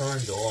got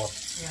turned off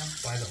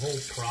by the whole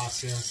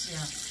process.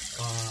 Yeah.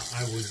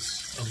 I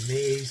was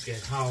amazed at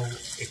how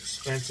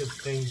expensive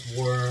things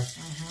were,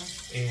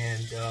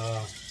 and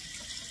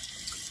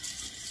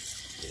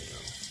you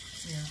know,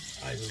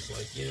 I was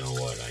like, you know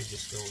what, I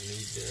just don't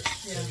need this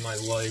in my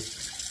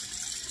life.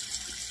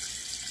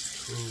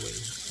 Truly.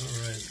 All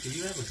right. Do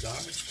you have a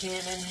garbage can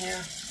in here?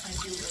 I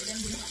do right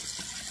in here.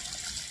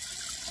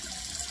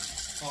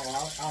 Oh,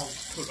 I'll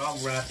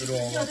wrap it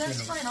all No, up.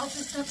 that's fine. I'll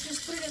just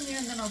put it in there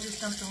and then I'll just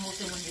dump the whole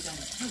thing when you're done.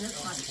 No, that's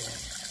fine.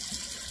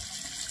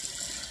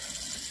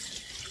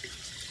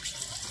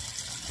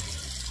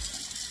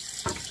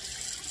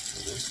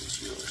 So this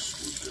is your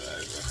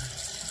screwdriver.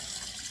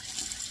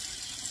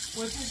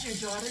 What does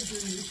your daughter do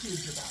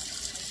YouTubes about?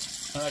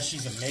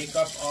 She's a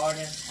makeup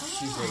artist. Oh.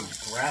 She's a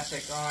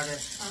graphic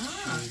artist.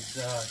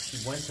 She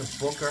went to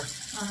Booker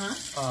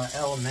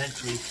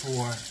Elementary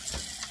for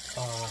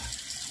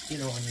in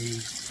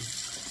the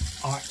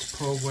arts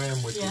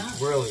program, which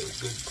is really a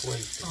good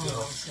place to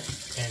go.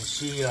 Okay. And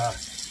she's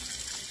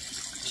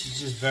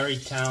just very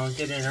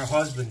talented, and her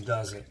husband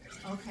does it.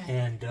 Okay.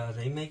 And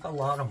they make a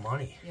lot of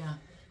money. Yeah.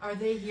 Are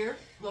they here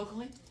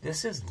locally?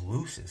 This is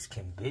loose as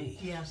can be.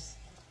 Yes.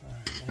 All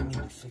right, I need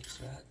to fix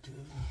that, too.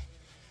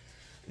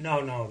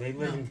 No, they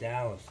live in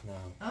Dallas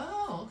now.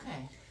 Oh,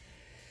 okay.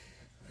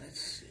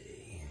 Let's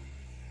see.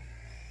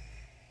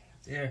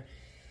 They're,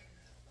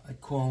 I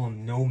call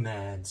them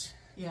nomads.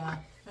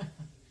 Yeah.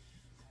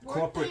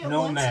 Corporate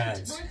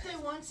nomads. Weren't they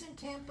once in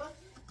Tampa?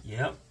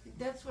 Yep.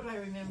 That's what I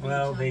remember.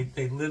 Well,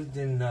 they lived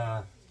in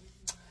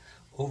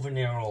over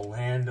near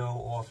Orlando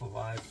off of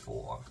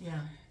I-4.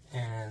 Yeah.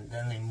 And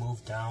then they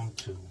moved down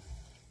to,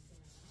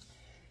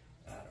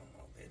 I don't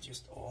know, they're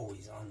just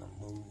always on the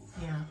move.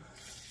 Yeah.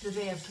 Do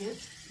they have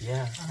kids?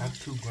 Yeah, I have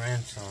 2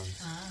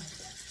 grandsons.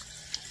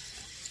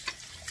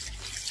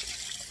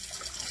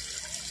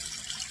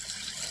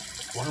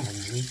 One of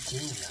them's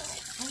 18 now.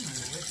 Oh my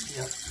word.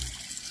 Yep.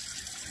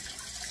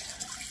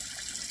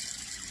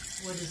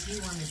 What does he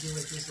want to do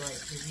with his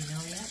life? Does he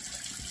know yet?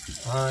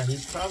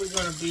 He's probably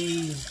going to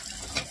be,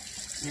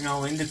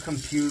 into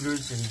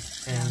computers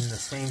and the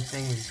same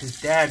thing. His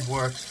dad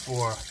works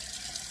for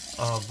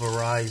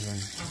Verizon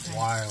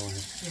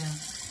Wireless. Yeah.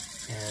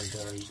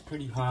 And he's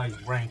pretty high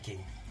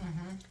ranking.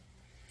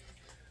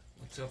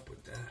 What's up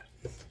with that?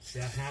 Does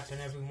that happen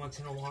every once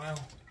in a while?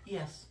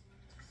 Yes.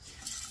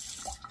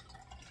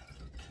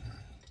 Okay.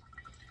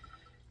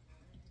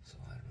 So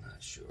I'm not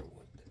sure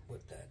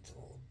what that's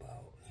all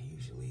about.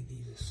 Usually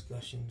these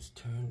discussions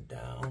turn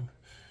down.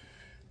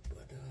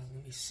 But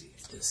let me see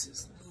if this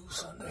is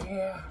loose under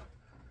here.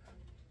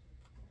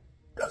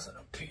 Doesn't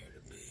appear to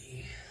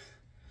be.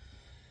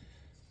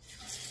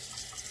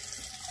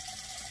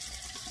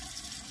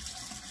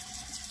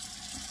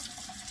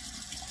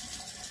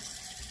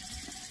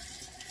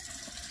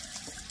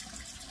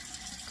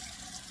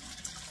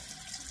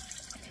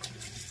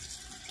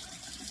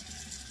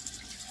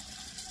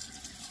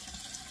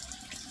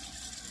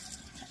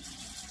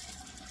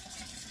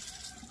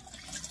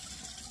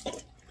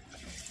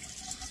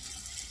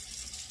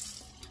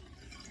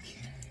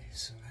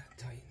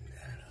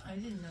 I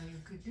didn't know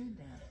you could do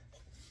that.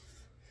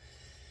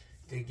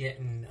 They're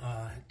getting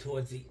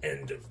towards the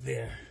end of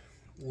their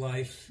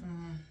life.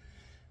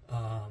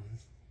 They're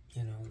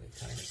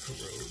kind of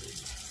corroded.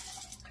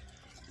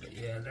 But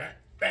yeah,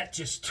 that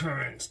just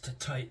turns to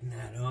tighten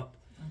that up.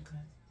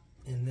 Okay.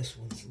 And this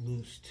one's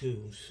loose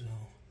too, so.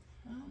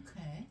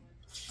 Okay.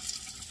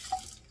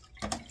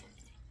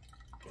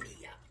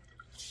 Yeah.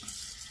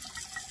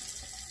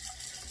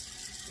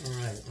 All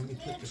right, let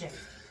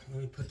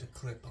me put the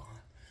clip on.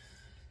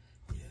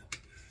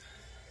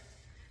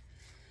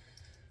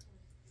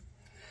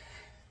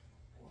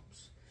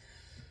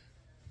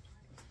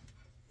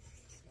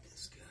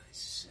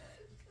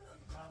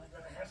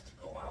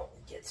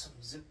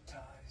 Some zip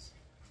ties.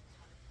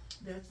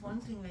 That's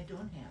one thing I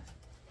don't have.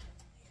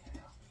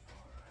 Yeah.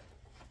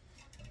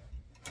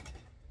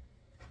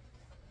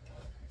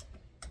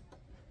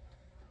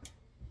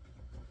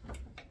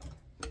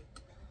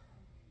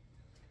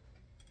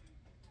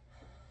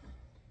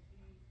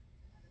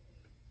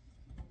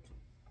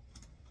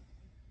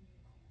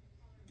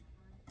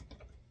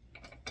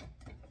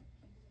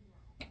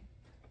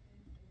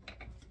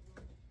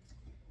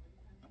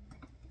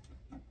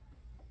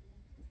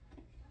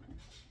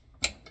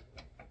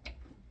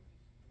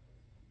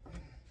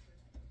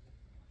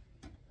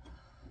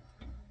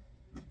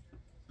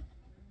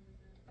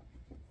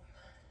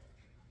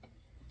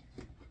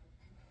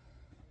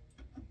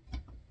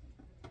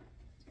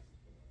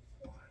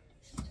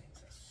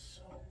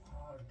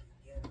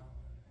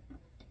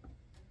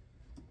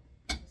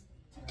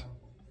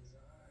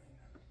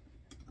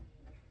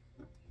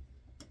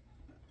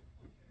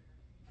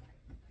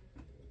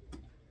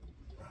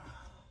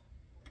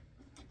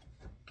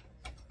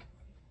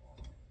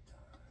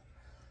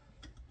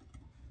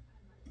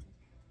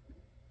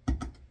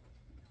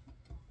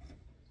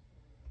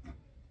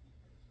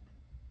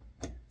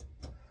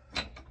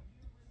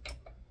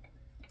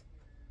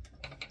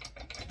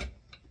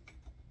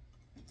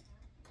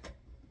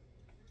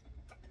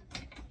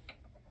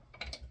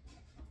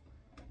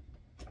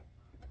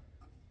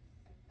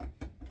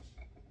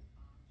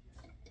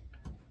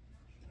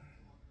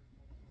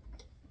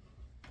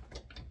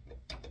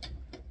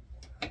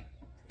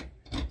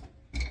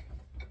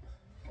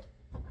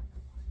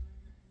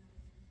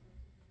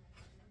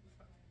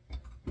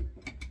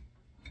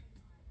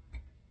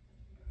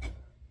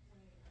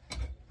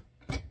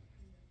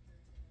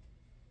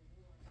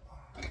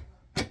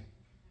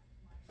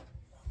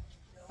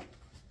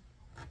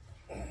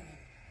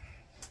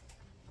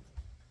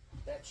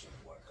 That should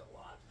work a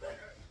lot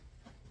better.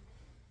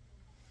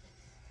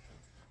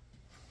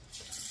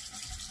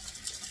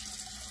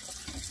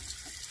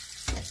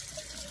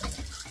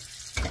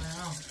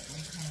 Wow.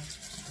 Okay.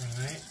 All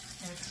right.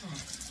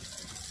 Excellent.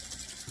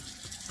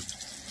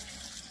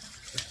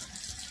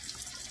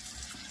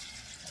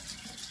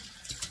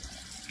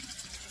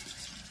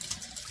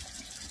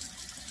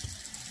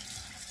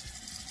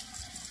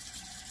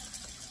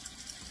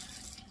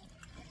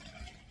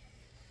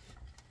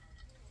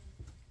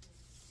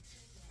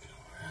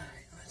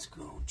 Let's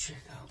go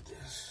check out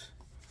this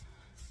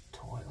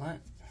toilet.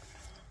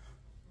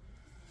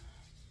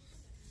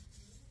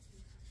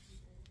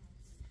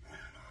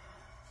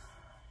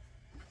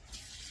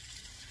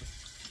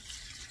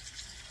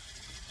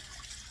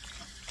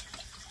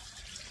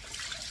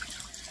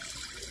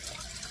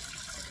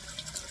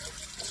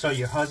 So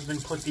your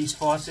husband put these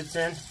faucets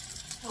in?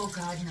 Oh,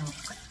 God, no.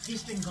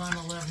 He's been gone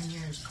 11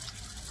 years.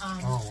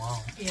 Oh,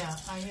 wow. Yeah,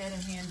 I had a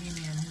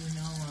handyman who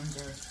no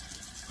longer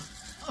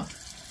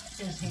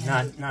is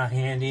handy. Not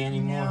handy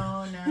anymore?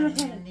 No, not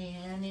handy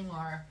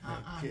anymore.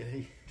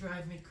 Okay.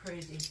 Drive me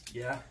crazy.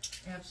 Yeah?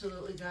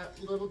 Absolutely got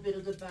a little bit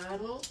of the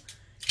battle.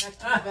 Got to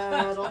the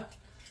battle.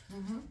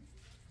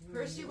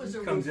 Percy was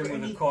a Comes roofer,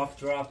 in with and a cough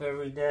drop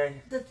every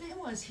day. the thing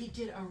was, he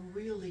did a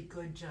really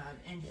good job,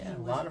 and Yeah, a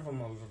lot of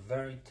them are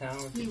very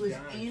talented he was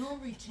guys. anal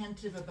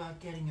retentive about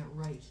getting it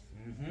right.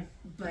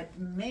 But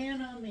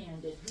man, oh man,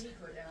 did he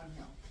go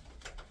downhill.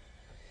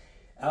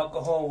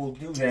 Alcohol will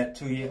do that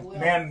to you. It will.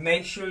 Ma'am,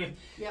 make sure you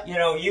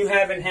know, you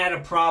haven't had a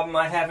problem.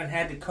 I haven't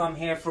had to come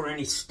here for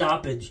any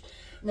stoppage.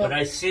 No. But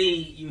I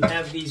see you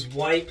have these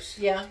wipes.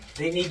 Yeah.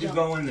 They need to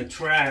go in the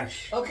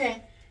trash.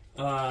 Okay.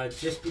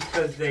 Just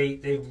because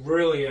they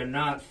really are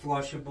not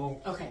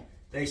flushable. Okay.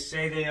 They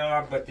say they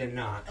are, but they're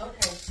not.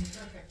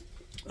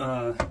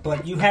 Okay.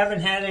 But you haven't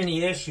had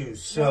any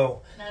issues,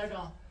 so No, not at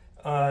all.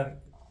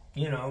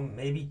 you know,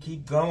 maybe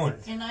keep going.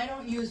 And I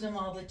don't use them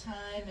all the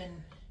time, and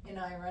you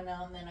know, I run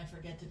out and then I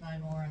forget to buy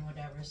more and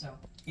whatever. So.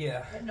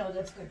 Yeah. But no,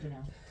 that's good to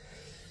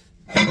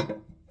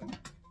know.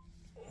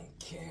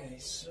 Okay,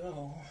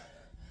 so.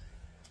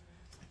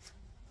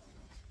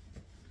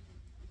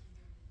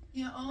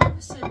 Yeah, all of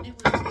a sudden it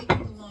was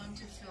taking long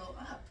to fill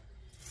up.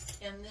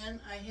 And then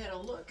I had a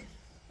look.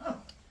 Oh,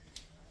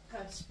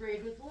 got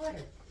sprayed with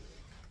water.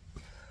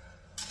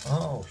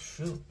 Oh,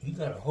 shoot. You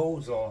got a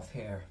hose off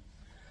here.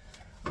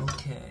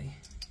 Okay.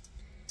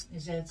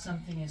 Is that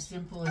something as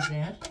simple as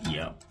that?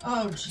 Yep.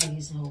 Oh,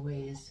 geez,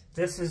 Louise.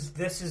 This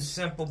is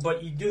simple,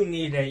 but you do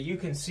need a, you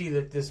can see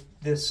that this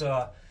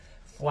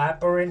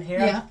flapper in here.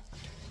 Yeah.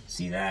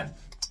 See that?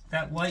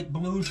 That light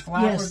bluish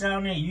flapper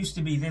down there used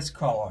to be this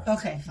color.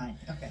 Okay, fine.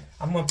 Okay.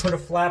 I'm going to put a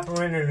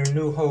flapper in and a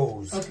new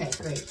hose. Okay,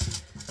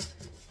 great.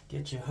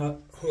 Get you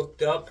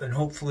hooked up, and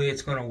hopefully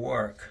it's going to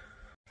work.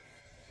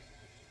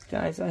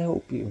 Guys, I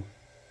hope you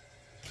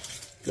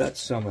got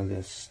some of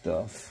this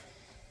stuff.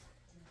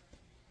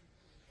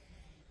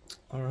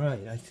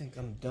 Alright, I think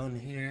I'm done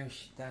here.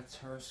 That's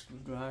her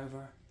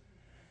screwdriver.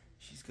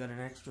 She's got an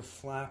extra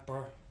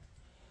flapper.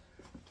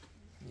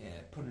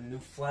 Yeah, put a new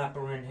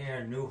flapper in here,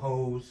 a new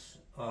hose,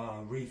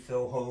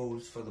 refill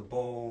hose for the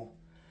bowl,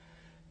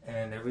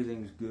 and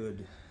everything's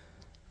good.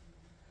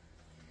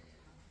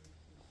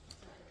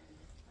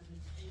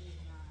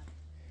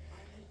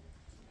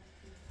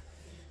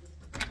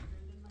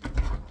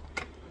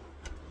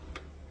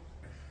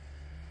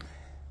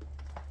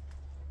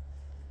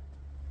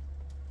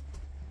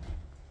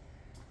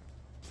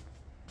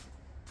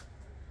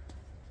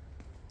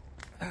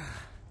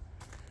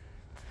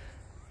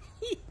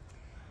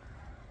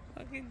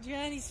 Look at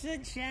Johnny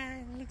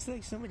Sunshine. Looks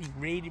like somebody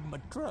raided my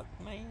truck,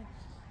 man.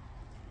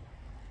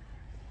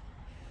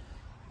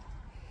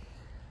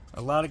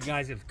 A lot of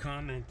guys have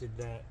commented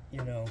that,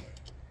 you know,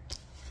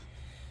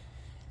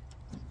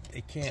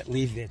 they can't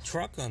leave their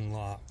truck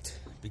unlocked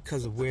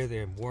because of where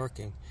they're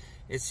working.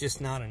 It's just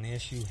not an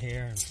issue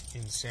here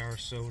in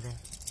Sarasota.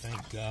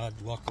 Thank God,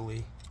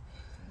 luckily.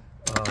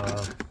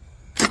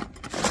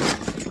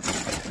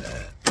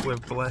 We're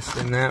blessed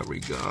in that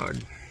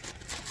regard.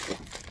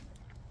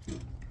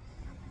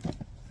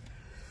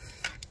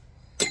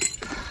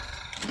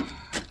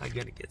 I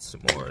gotta get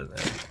some more of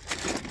that.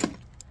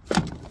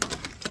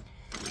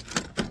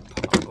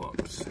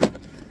 Pop-ups.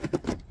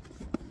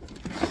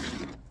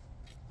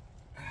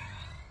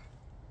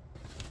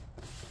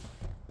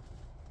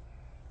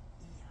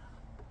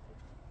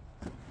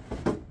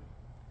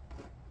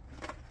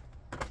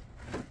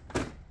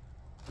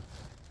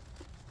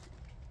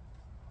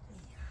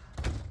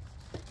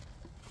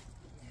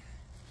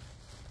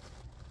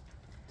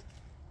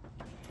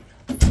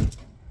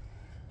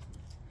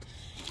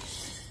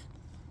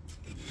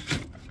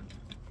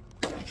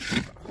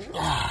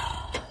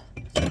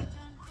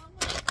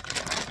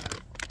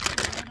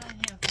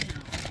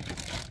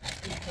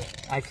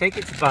 I think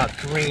it's about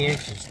 3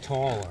 inches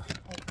taller.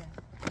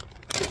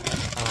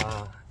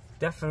 Okay.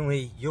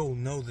 Definitely, you'll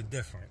know the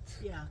difference.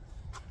 Yeah.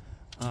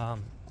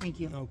 Thank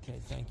you. Okay,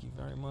 thank you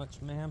very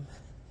much, ma'am.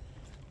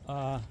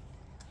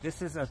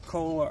 This is a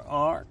Kohler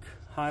Arc.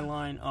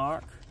 Highline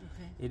Arc.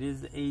 Okay. It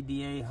is the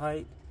ADA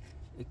height.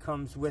 It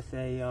comes with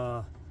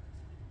a,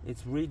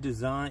 it's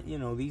redesigned. You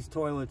know, these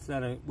toilets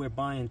that we're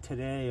buying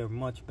today are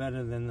much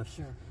better than the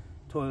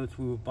toilets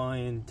we were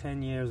buying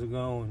 10 years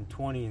ago and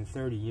 20 and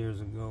 30 years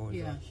ago.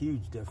 Is a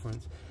huge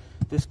difference.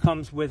 This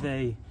comes with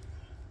a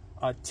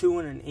 2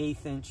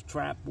 1/8 inch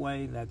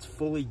trapway that's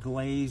fully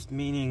glazed,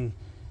 meaning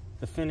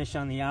the finish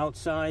on the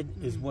outside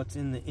is what's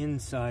in the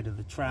inside of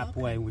the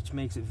trapway, which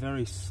makes it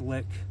very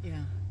slick.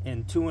 Yeah.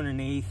 And 2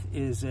 1/8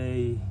 is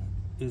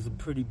a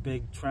pretty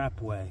big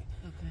trapway.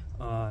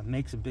 Okay.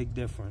 Makes a big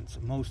difference.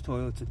 Most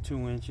toilets are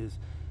 2 inches.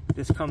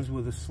 This comes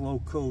with a slow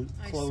closed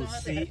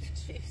seat,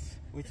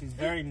 which is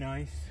very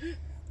nice.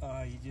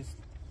 You just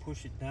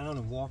push it down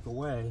and walk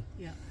away.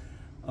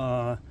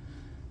 Yeah.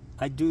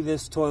 I do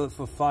this toilet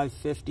for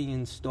 $550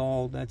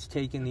 installed. That's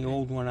taking the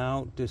old one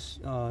out,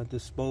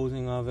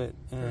 disposing of it,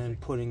 and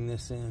putting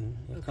this in.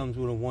 It comes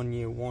with a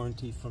 1-year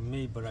warranty from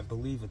me, but I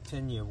believe a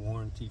 10-year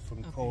warranty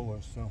from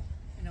Kohler. So,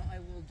 you know, I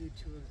will do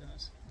 2 of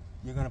those.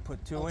 You're gonna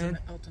put 2 in?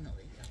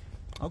 Ultimately,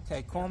 yeah.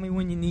 Okay, call me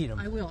when you need them.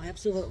 I will,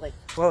 absolutely.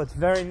 Well, it's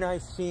very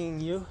nice seeing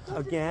you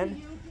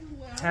again.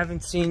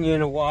 Haven't seen you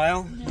in a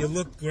while. No. You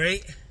look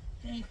great.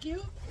 Thank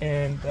you.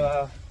 And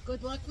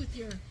good luck with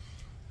your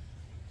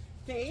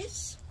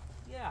face.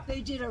 Yeah.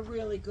 They did a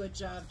really good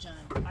job,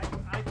 John. I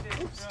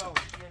think so.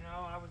 You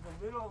know, I was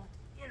a little,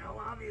 you know,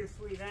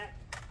 obviously that,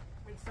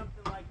 when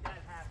something like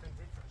that happens,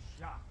 it's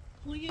a shock.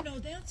 Well, you know,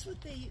 that's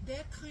what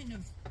that kind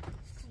of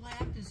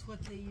flap is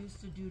what they used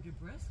to do to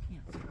breast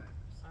cancer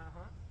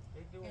survivors.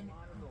 They do a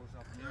lot of those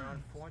up there,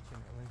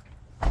 unfortunately.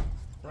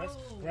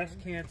 Breast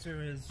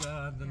cancer is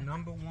the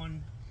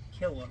 #1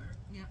 killer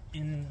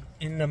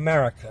in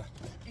America.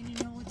 And you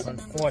know what's the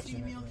 #1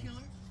 female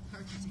killer?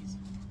 Heart disease.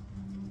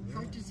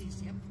 Heart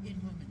disease, yep, in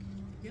women.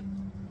 Yep.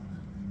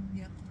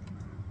 Yep.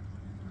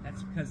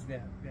 That's because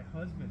their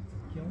husbands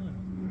are killing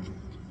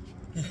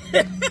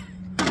them.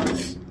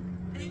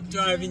 They're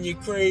driving you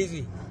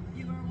crazy.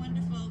 You are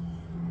wonderful.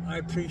 I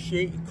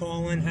appreciate you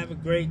calling. Have a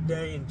great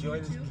day. Enjoy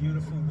this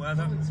beautiful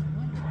weather. Oh, it's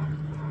wonderful.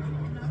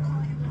 And I'll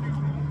call you when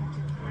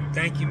I do.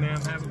 Thank you,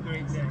 ma'am. Have a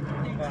great day.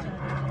 Bye.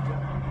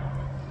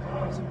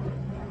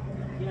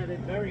 Yeah, they're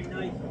very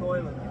nice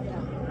toilets.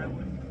 Yeah. I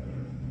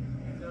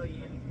wouldn't tell you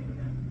anything.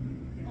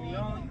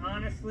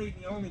 Honestly,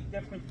 the only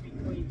difference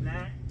between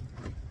that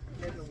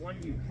and the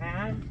one you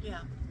have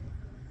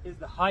is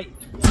the height.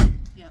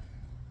 Yeah.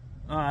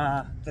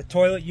 The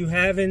toilet you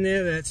have in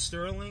there, that's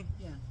Sterling,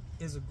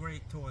 is a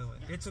great toilet.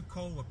 It's a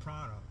Kohler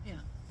product. Yeah.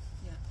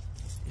 Yeah.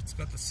 It's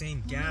got the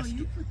same gasket. No,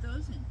 you put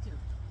those in too.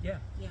 Yeah.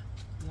 Yeah.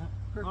 Yeah.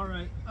 All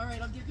right. All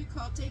right, I'll give you a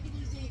call. Take it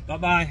easy.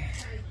 Bye-bye.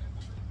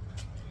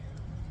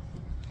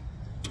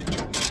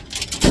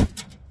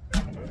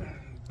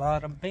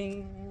 Bada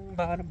bing,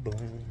 bada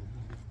boom.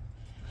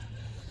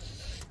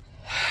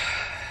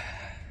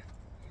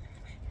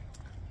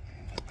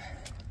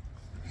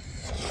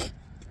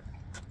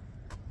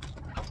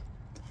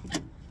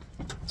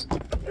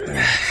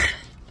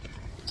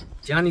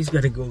 Johnny's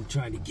got to go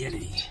try to get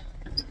a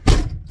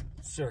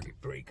circuit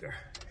breaker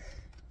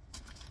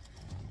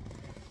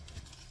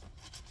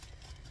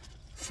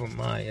for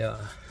my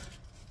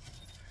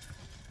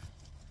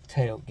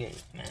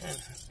tailgate, man.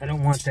 I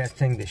don't want that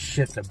thing to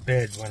shit the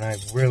bed when I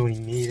really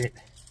need it.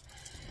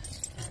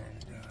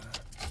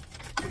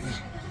 And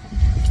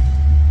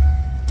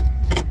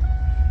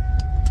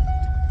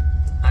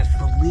I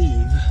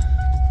believe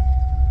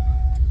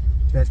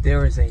that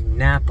there is a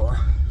Napa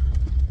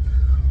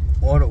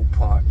auto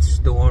parts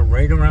store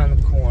right around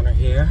the corner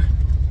here.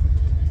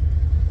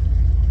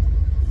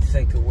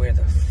 Think of where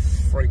the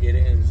frig it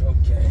is.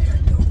 Okay, I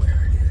know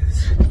where it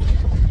is.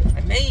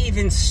 I may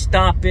even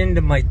stop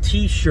into my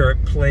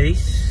t-shirt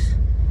place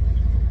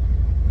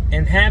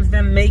and have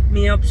them make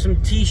me up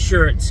some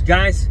t-shirts.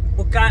 Guys,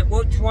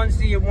 which ones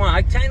do you want?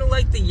 I kind of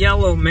like the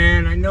yellow,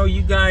 man. I know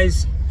you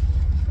guys,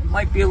 it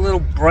might be a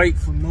little bright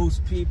for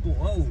most people.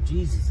 Oh,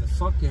 Jesus,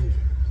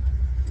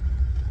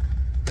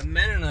 the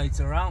Mennonites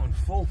are out in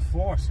full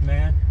force,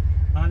 man,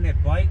 on their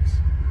bikes.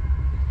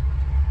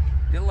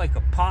 They're like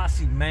a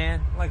posse,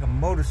 man, like a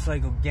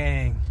motorcycle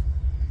gang.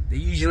 They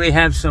usually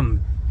have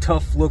some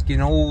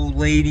tough-looking old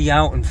lady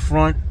out in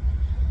front,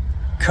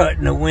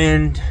 cutting the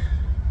wind,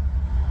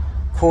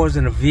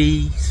 causing a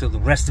V so the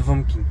rest of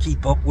them can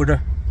keep up with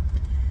her.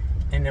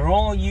 And they're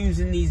all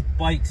using these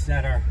bikes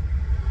that are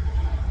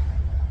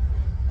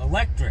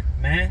electric,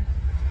 man.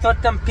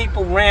 Thought them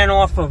people ran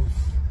off of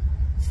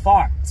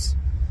farts.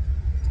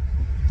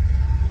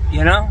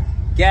 You know?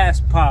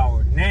 Gas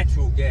powered,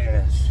 natural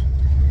gas.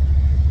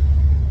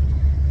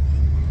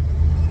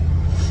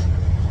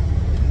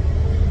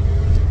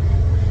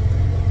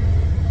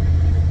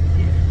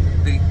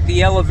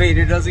 The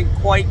elevator doesn't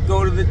quite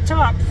go to the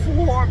top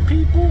floor,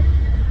 people.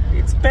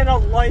 It's been a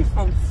life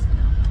of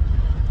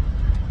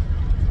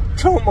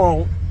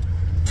tumult.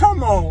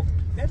 Tumult.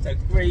 That's a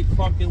great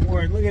fucking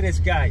word. Look at this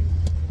guy.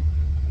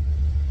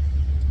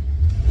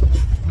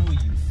 Oh,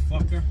 you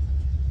fucker.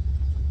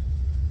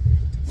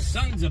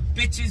 Sons of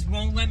bitches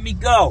won't let me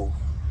go.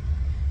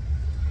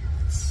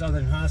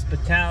 Southern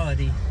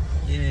hospitality.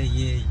 Yeah,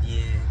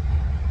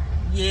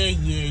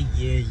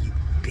 you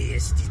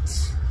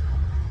bastards.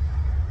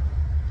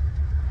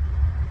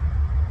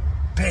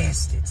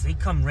 Bastards, they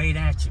come right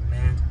at you,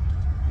 man.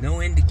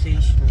 No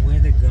indication of where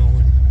they're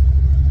going.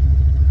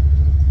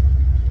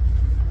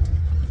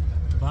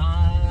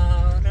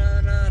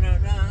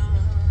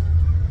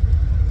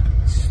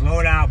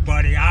 Slow down,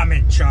 buddy. I'm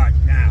in charge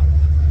now.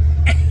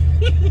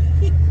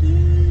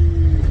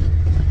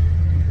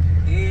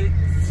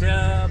 It's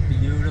a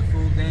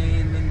beautiful day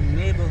in the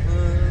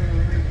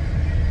neighborhood.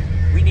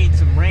 We need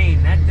some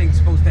rain. That thing's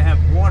supposed to have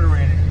water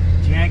in it,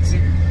 Jackson.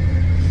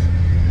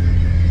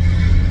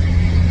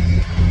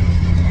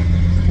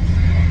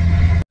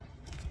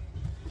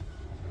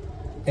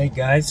 Hey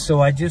guys,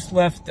 so I just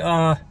left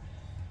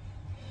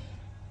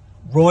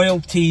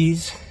Royal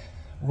Tees.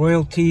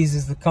 Royal Tees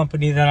is the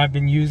company that I've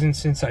been using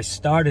since I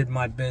started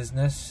my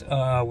business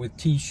with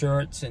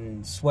t-shirts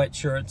and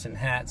sweatshirts and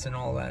hats and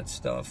all that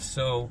stuff.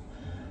 So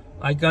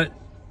I got,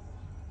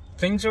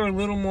 things are a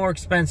little more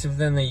expensive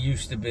than they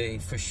used to be,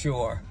 for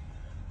sure.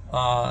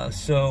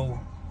 So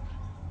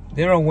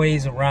there are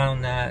ways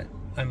around that.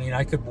 I mean,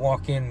 I could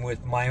walk in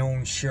with my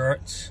own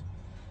shirts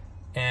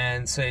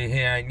and say,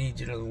 hey, I need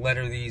you to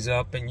letter these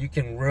up, and you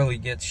can really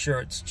get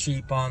shirts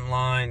cheap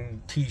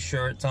online.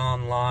 T-shirts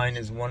online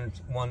is one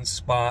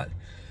spot.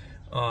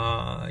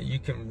 You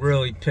can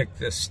really pick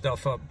this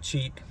stuff up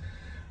cheap.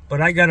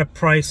 But I got a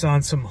price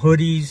on some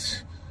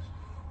hoodies,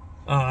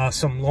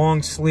 some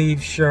long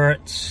sleeve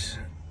shirts,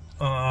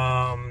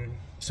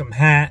 some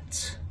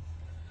hats,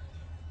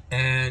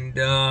 and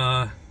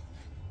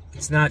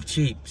it's not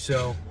cheap.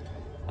 So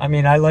I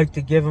mean, I like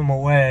to give them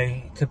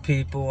away to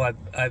people. I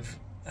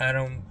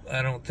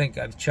don't think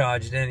I've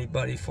charged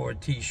anybody for a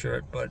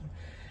t-shirt, but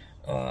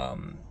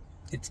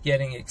it's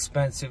getting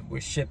expensive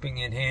with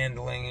shipping and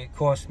handling. It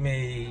cost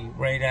me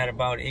right at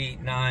about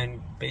 $8,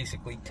 $9,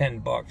 basically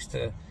 $10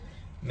 to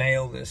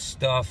mail this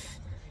stuff,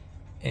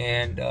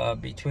 and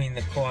between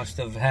the cost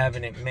of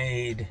having it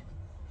made,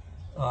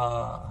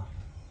 I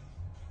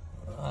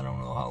don't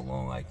know how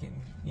long I can,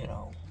 you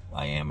know,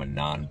 I am a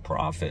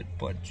non-profit,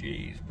 but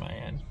geez,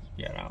 man,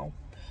 you know.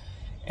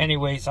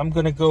 Anyways, I'm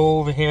gonna go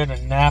over here to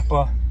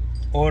Napa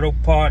Auto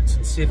Parts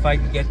and see if I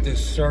can get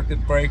this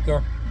circuit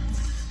breaker.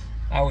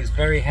 I was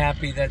very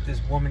happy that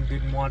this woman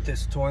didn't want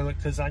this toilet,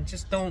 because I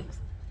just don't,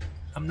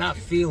 I'm not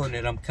feeling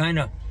it.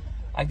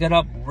 I got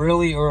up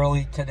really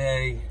early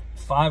today,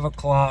 5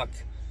 o'clock.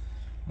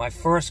 My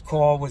first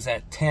call was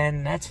at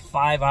 10. That's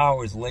 5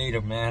 hours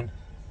later, man.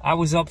 I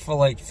was up for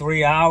like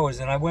 3 hours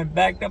and I went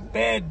back to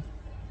bed.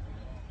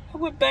 I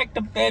went back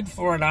to bed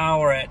for an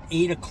hour at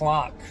 8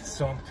 o'clock.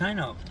 So I'm kind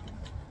of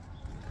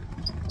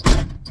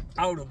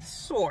out of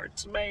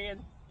sorts,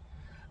 man.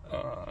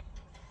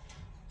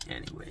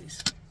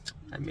 Anyways,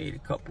 I made a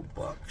couple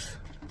bucks.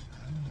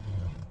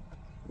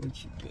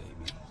 What's your baby?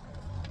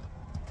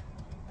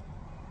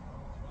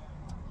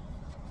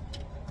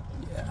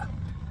 Yeah.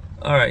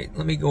 All right,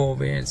 let me go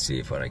over here and see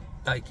if I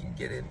can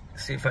get in.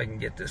 See if I can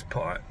get this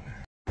part.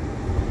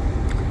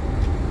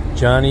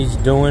 Johnny's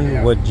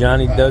doing what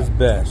Johnny does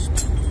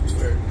best.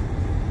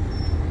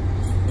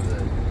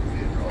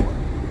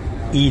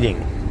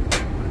 Eating.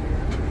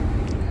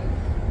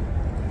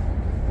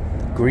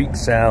 Greek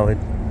salad.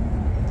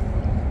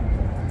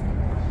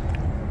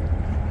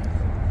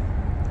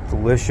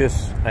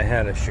 Delicious. I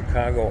had a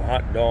Chicago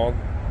hot dog.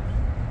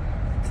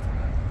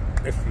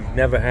 If you've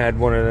never had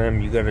one of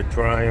them, you gotta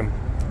try them.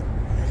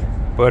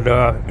 But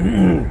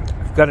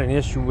I've got an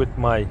issue with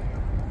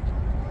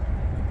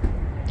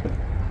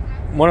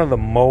one of the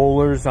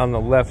molars on the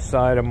left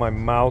side of my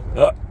mouth,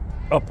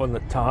 up on the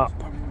top,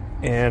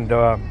 and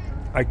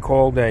I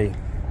called a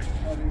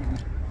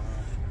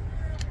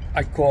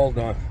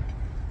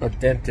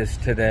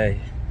dentist today.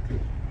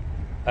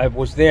 I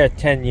was there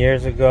 10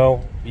 years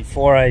ago.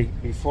 Before I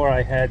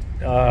had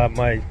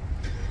my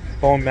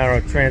bone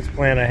marrow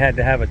transplant, I had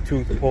to have a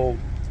tooth pulled.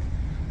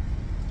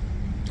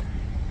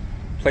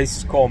 Place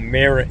is called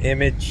Mirror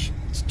Image.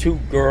 It's two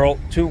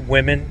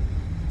women,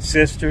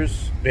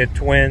 sisters. They're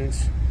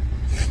twins.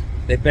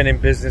 They've been in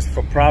business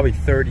for probably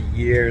 30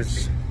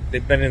 years.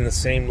 They've been in the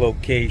same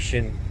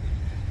location.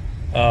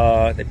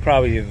 They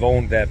probably have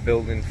owned that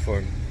building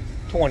for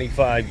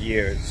 25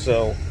 years.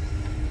 So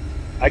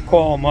I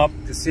call them up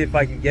to see if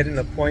I can get an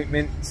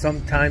appointment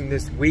sometime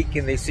this week,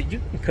 and they said,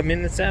 you can come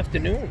in this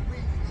afternoon.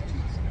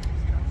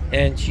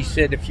 And she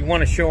said, if you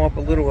want to show up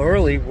a little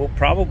early, we'll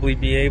probably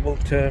be able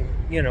to,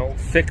 you know,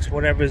 fix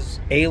whatever's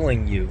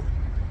ailing you.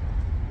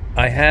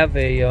 I have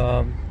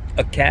a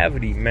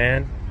cavity,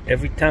 man.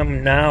 Every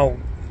time now,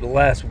 the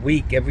last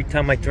week, every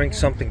time I drink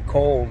something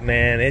cold,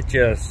 man, it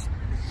just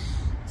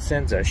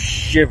sends a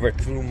shiver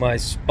through my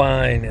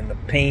spine, and the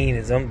pain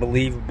is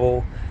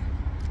unbelievable.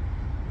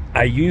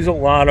 I use a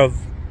lot of,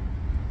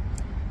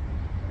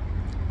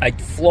 I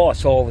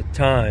floss all the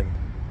time,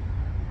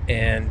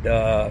 and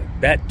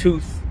that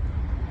tooth,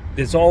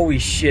 there's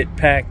always shit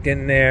packed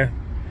in there,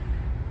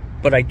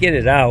 but I get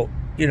it out.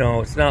 You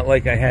know, it's not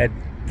like I had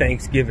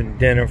Thanksgiving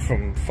dinner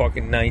from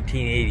fucking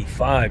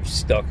 1985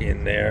 stuck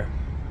in there.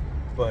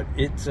 But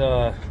it's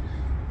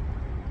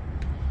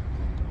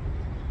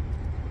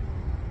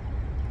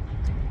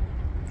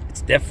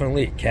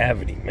definitely a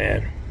cavity,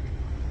 man.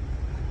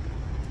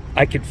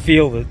 I could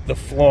feel the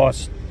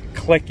floss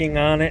clicking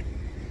on it.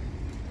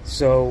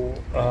 So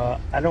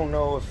I don't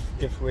know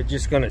if we're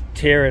just gonna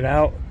tear it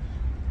out.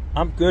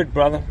 I'm good,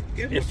 brother.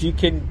 Good. If you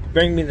can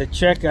bring me the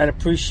check, I'd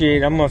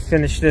appreciate it. I'm gonna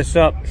finish this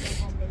up.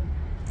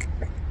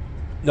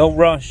 No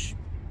rush.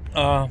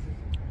 So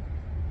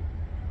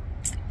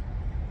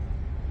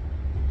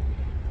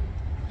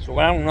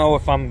I don't know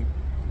if I'm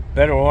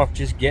better off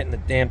just getting the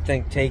damn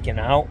thing taken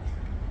out.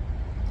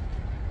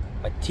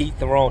 My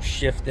teeth are all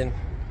shifting.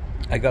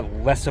 I got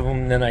less of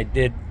them than I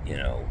did, you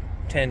know,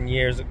 10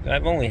 years ago.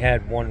 I've only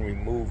had one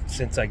removed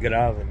since I got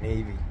out of the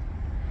Navy.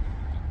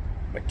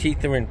 My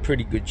teeth are in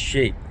pretty good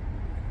shape.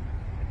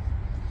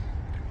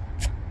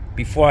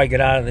 Before I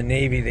got out of the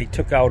Navy, they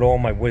took out all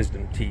my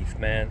wisdom teeth,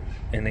 man,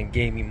 and then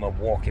gave me my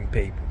walking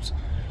papers.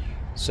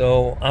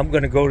 So I'm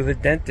going to go to the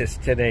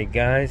dentist today,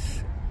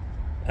 guys.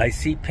 I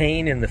see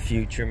pain in the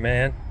future,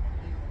 man.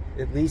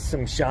 At least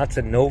some shots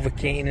of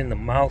Novocaine in the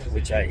mouth,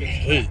 which I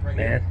hate,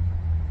 man.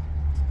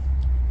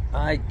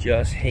 I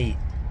just hate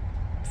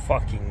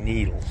fucking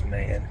needles,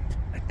 man.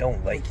 I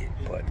don't like it,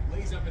 but it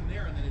lays up in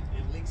there and then it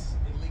leaks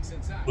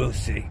inside. We'll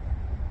see.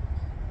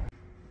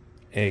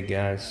 Hey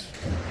guys,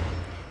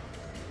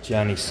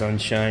 Johnny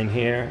Sunshine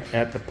here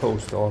at the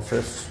post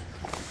office.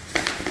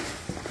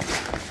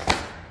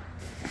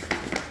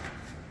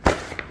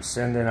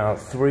 Sending out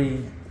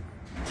 3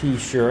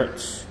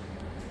 t-shirts.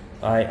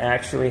 I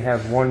actually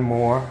have one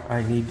more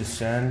I need to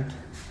send.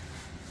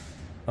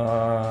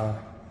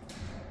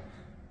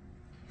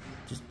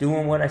 Just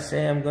doing what I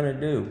say I'm gonna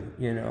do,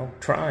 you know,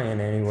 trying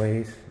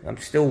anyways. I'm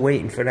still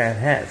waiting for that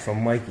hat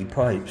from Mikey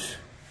Pipes.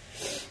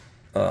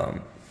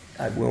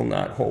 I will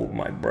not hold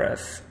my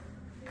breath.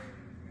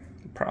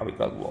 Probably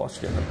got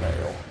lost in the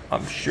mail,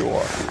 I'm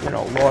sure. You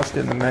know, lost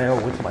in the mail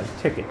with my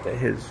ticket to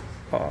his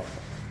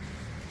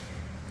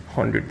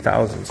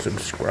 100,000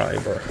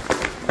 subscriber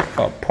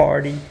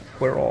party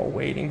we're all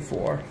waiting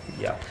for.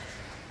 Yeah.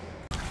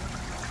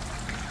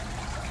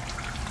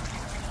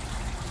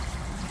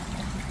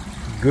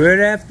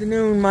 Good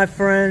afternoon, my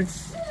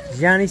friends.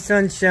 Johnny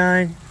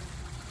Sunshine.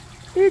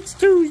 It's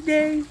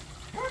Tuesday.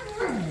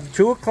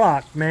 2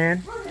 o'clock,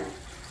 man.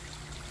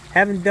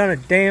 Haven't done a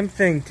damn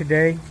thing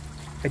today.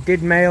 I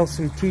did mail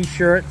some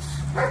t-shirts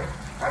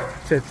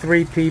to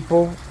 3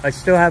 people. I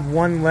still have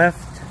 1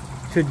 left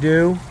to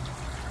do.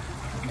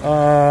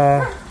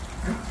 I'll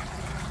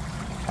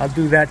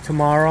do that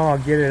tomorrow. I'll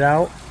get it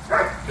out.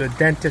 The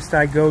dentist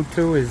I go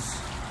to is,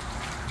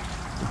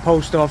 the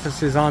post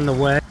office is on the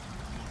way.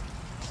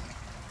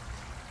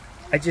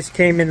 I just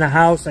came in the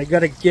house. I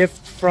got a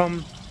gift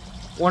from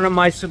one of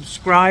my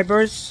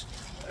subscribers.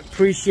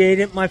 Appreciate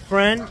it, my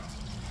friend.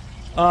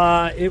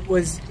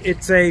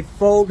 It's a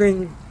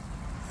folding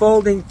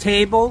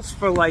tables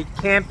for like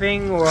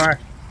camping or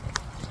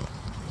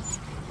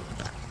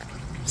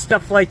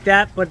stuff like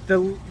that, but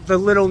the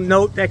little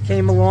note that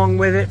came along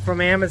with it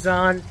from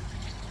Amazon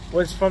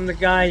was from the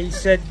guy. He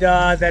said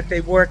that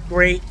they work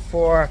great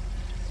for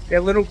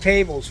their little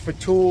tables for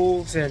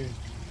tools and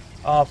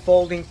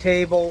folding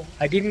table.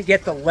 I didn't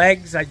get the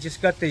legs, I just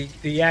got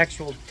the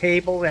actual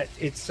table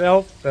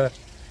itself, the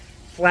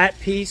flat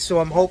piece, so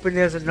I'm hoping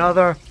there's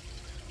another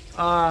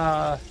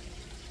part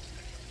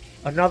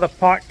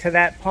to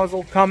that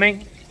puzzle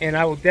coming, and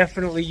I will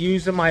definitely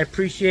use them. I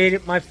appreciate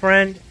it, my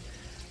friend.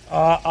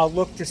 I'll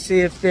look to see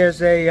if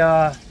there's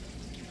an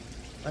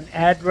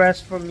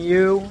address from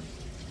you,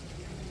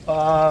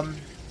 so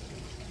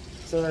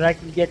that I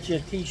can get you a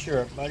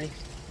t-shirt, buddy.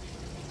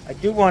 I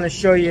do want to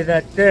show you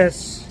that the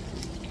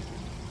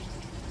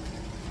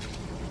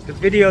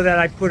video that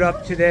I put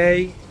up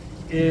today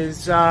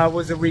was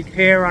a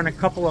repair on a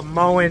couple of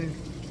mowing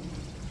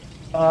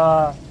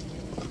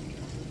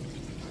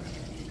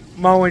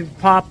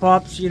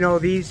pop-ups. You know,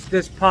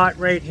 this part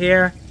right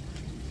here,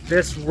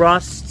 this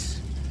rusts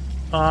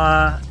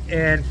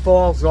and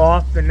falls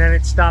off, and then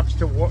it stops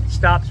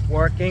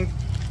working.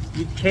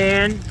 You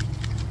can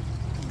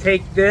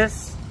take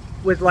this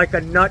with like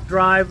a nut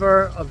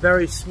driver, a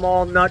very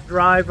small nut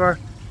driver,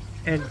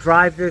 and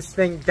drive this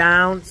thing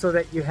down so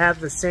that you have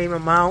the same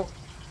amount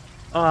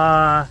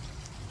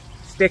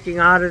sticking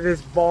out of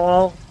this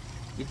ball.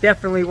 You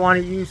definitely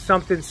want to use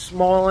something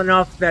small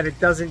enough that it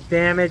doesn't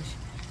damage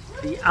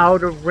the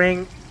outer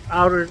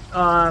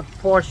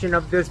portion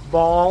of this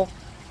ball,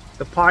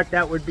 the part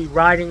that would be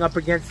riding up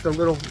against the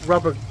little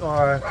rubber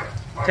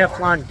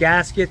Teflon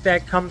gasket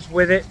that comes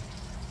with it.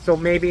 So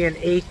maybe an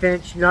 1/8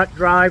 inch nut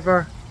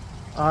driver,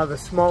 the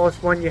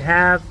smallest one you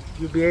have,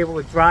 you'll be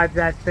able to drive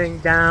that thing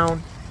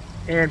down,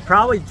 and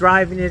probably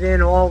driving it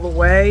in all the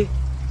way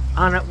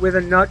on it with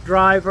a nut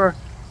driver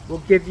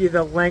will give you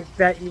the length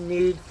that you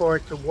need for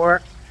it to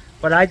work.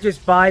 But I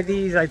just buy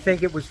these. I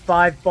think it was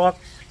 $5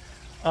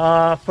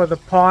 for the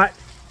part.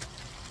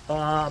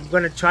 I'm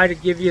going to try to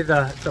give you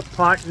the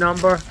part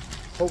number.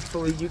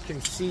 Hopefully you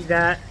can see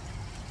that.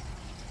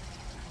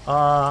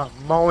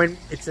 mowing.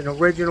 It's an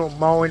original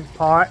mowing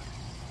part,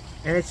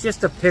 and it's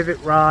just a pivot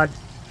rod.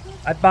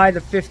 I buy the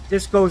 50,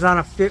 this goes on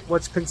a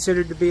what's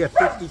considered to be a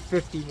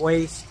 50-50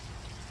 waste,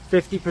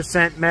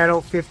 50%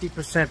 metal,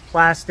 50%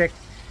 plastic.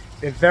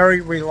 They're very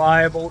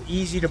reliable,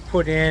 easy to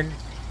put in,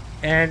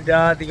 and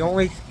the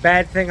only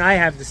bad thing I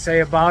have to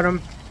say about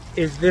them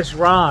is this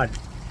rod,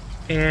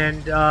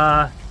 and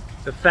the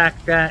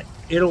fact that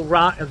it'll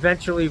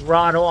eventually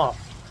rot off.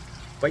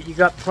 But you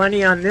got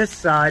plenty on this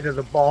side of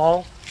the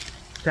ball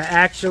to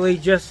actually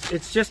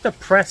it's just a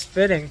press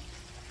fitting.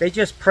 They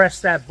just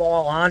press that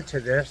ball onto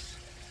this.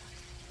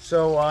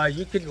 So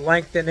you could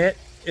lengthen it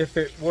if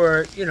it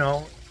were, you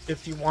know,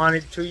 if you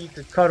wanted to. You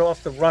could cut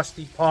off the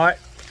rusty part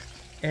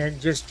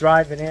and just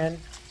drive it in.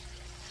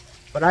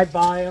 But I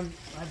buy them.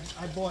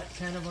 I bought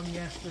 10 of them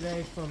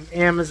yesterday from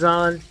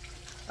Amazon.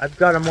 I've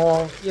got them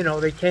all, you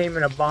know, they came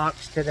in a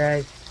box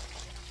today.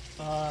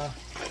 I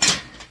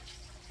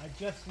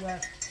just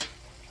left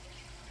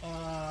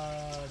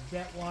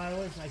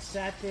Detweiler's. I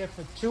sat there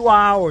for 2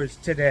 hours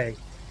today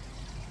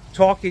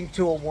talking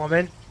to a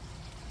woman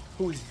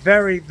who's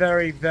very,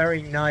 very,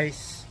 very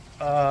nice.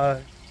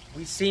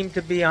 We seem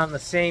to be on the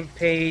same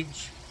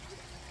page.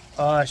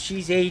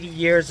 She's 80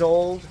 years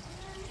old,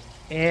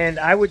 and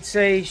I would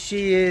say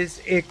she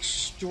is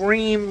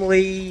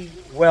extremely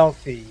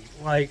wealthy,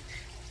 like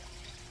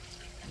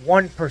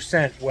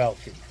 1%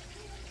 wealthy.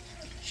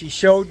 She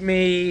showed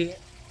me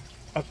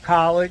a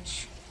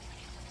college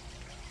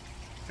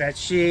that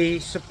she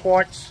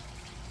supports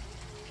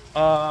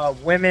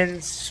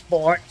women's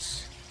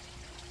sports.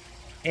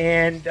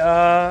 And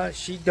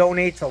she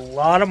donates a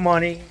lot of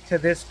money to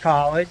this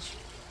college.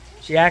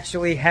 She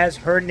actually has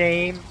her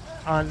name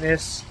on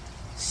this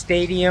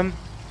stadium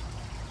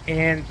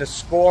and the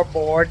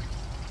scoreboard.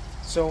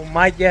 So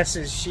my guess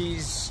is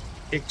she's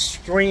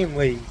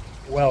extremely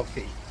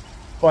wealthy,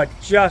 but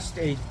just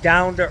a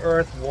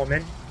down-to-earth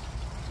woman.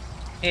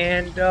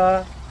 And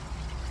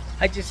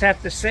I just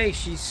have to say,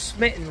 she's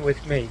smitten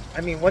with me.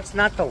 I mean, what's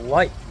not to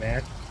like,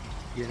 man?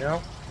 You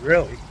know,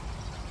 really.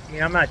 I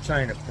mean, I'm not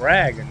trying to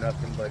brag or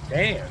nothing, but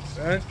damn,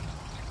 son.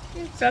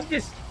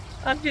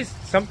 I'm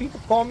just, some people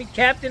call me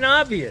Captain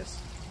Obvious.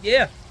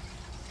 Yeah.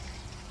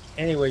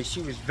 Anyway,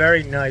 she was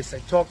very nice. I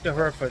talked to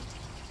her for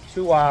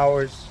 2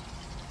 hours,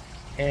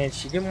 and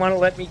she didn't want to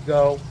let me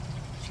go.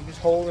 She was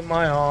holding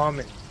my arm,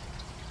 and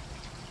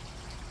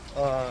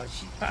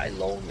she's probably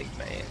lonely,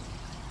 man.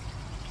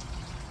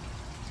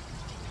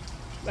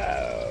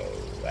 No,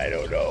 I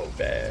don't know,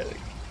 man.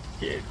 I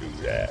can't do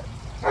that.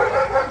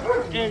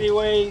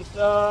 Anyways,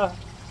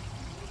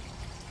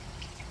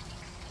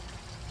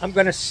 I'm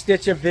gonna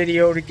stitch a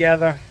video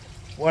together,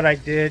 what I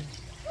did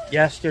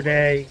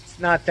yesterday. It's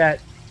not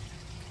that,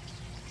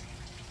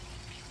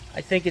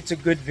 I think it's a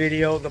good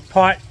video.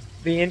 The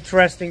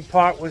interesting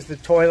part was the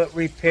toilet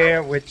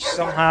repair, which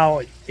somehow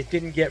it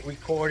didn't get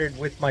recorded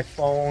with my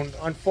phone.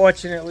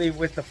 Unfortunately,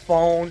 with the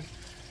phone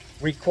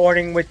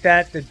recording with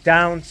that, the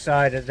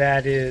downside of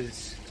that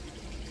is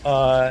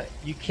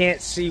you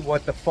can't see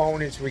what the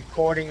phone is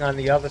recording on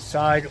the other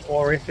side,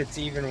 or if it's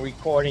even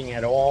recording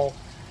at all.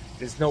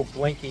 There's no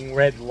blinking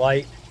red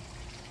light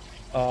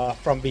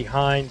from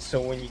behind,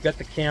 so when you got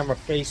the camera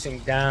facing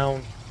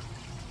down,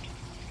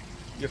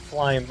 you're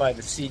flying by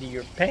the seat of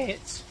your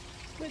pants,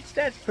 which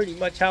that's pretty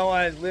much how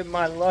I live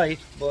my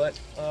life. But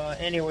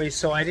anyway,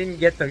 so I didn't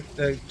get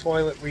the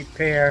toilet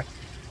repair,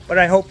 but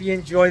I hope you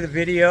enjoy the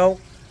video.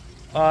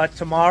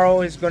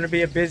 Tomorrow is going to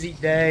be a busy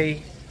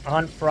day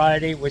on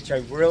Friday, which I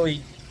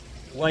really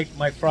like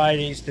my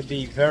Fridays to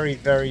be very,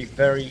 very,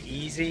 very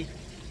easy.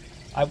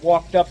 I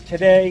walked up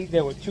today,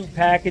 there were 2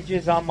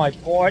 packages on my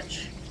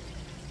porch,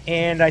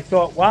 and I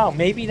thought, wow,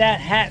 maybe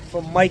that hat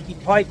from Mikey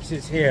Pipes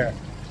is here,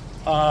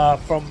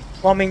 from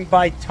Plumbing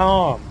by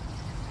Tom.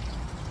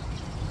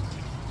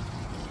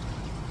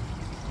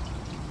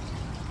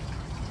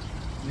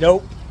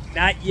 Nope,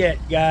 not yet,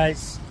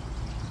 guys.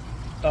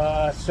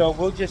 So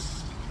we'll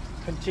just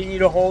continue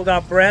to hold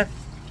our breath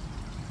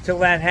till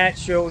that hat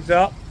shows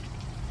up.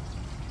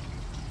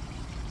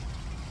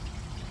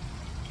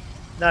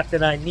 Not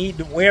that I need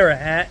to wear a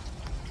hat.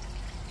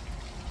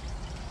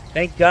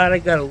 Thank God I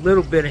got a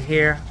little bit of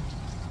hair.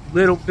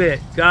 Little bit.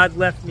 God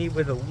left me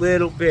with a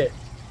little bit.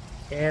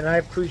 And I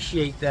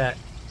appreciate that.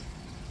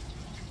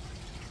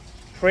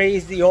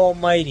 Praise the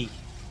Almighty.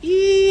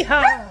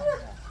 Yeehaw!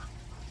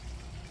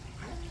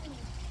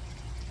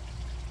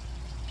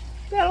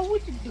 Now,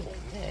 what you doing,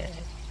 man?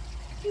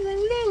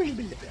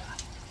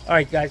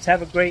 Alright, guys.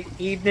 Have a great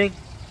evening.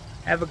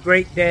 Have a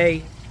great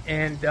day.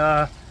 And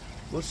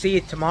we'll see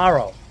you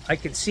tomorrow. I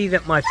can see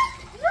that my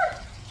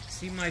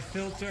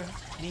filter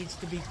needs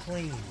to be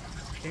cleaned.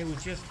 They were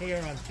just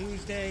here on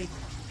Tuesday.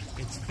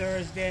 It's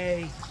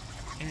Thursday,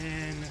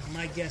 and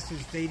my guess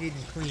is they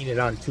didn't clean it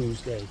on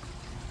Tuesday.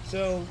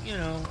 So, you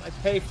know, I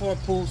pay for a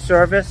pool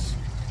service,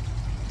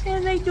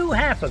 and they do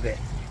half of it.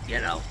 You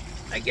know,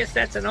 I guess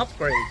that's an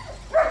upgrade.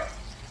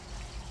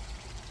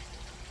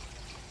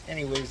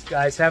 Anyways,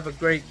 guys, have a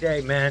great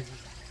day, man.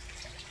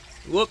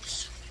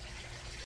 Whoops.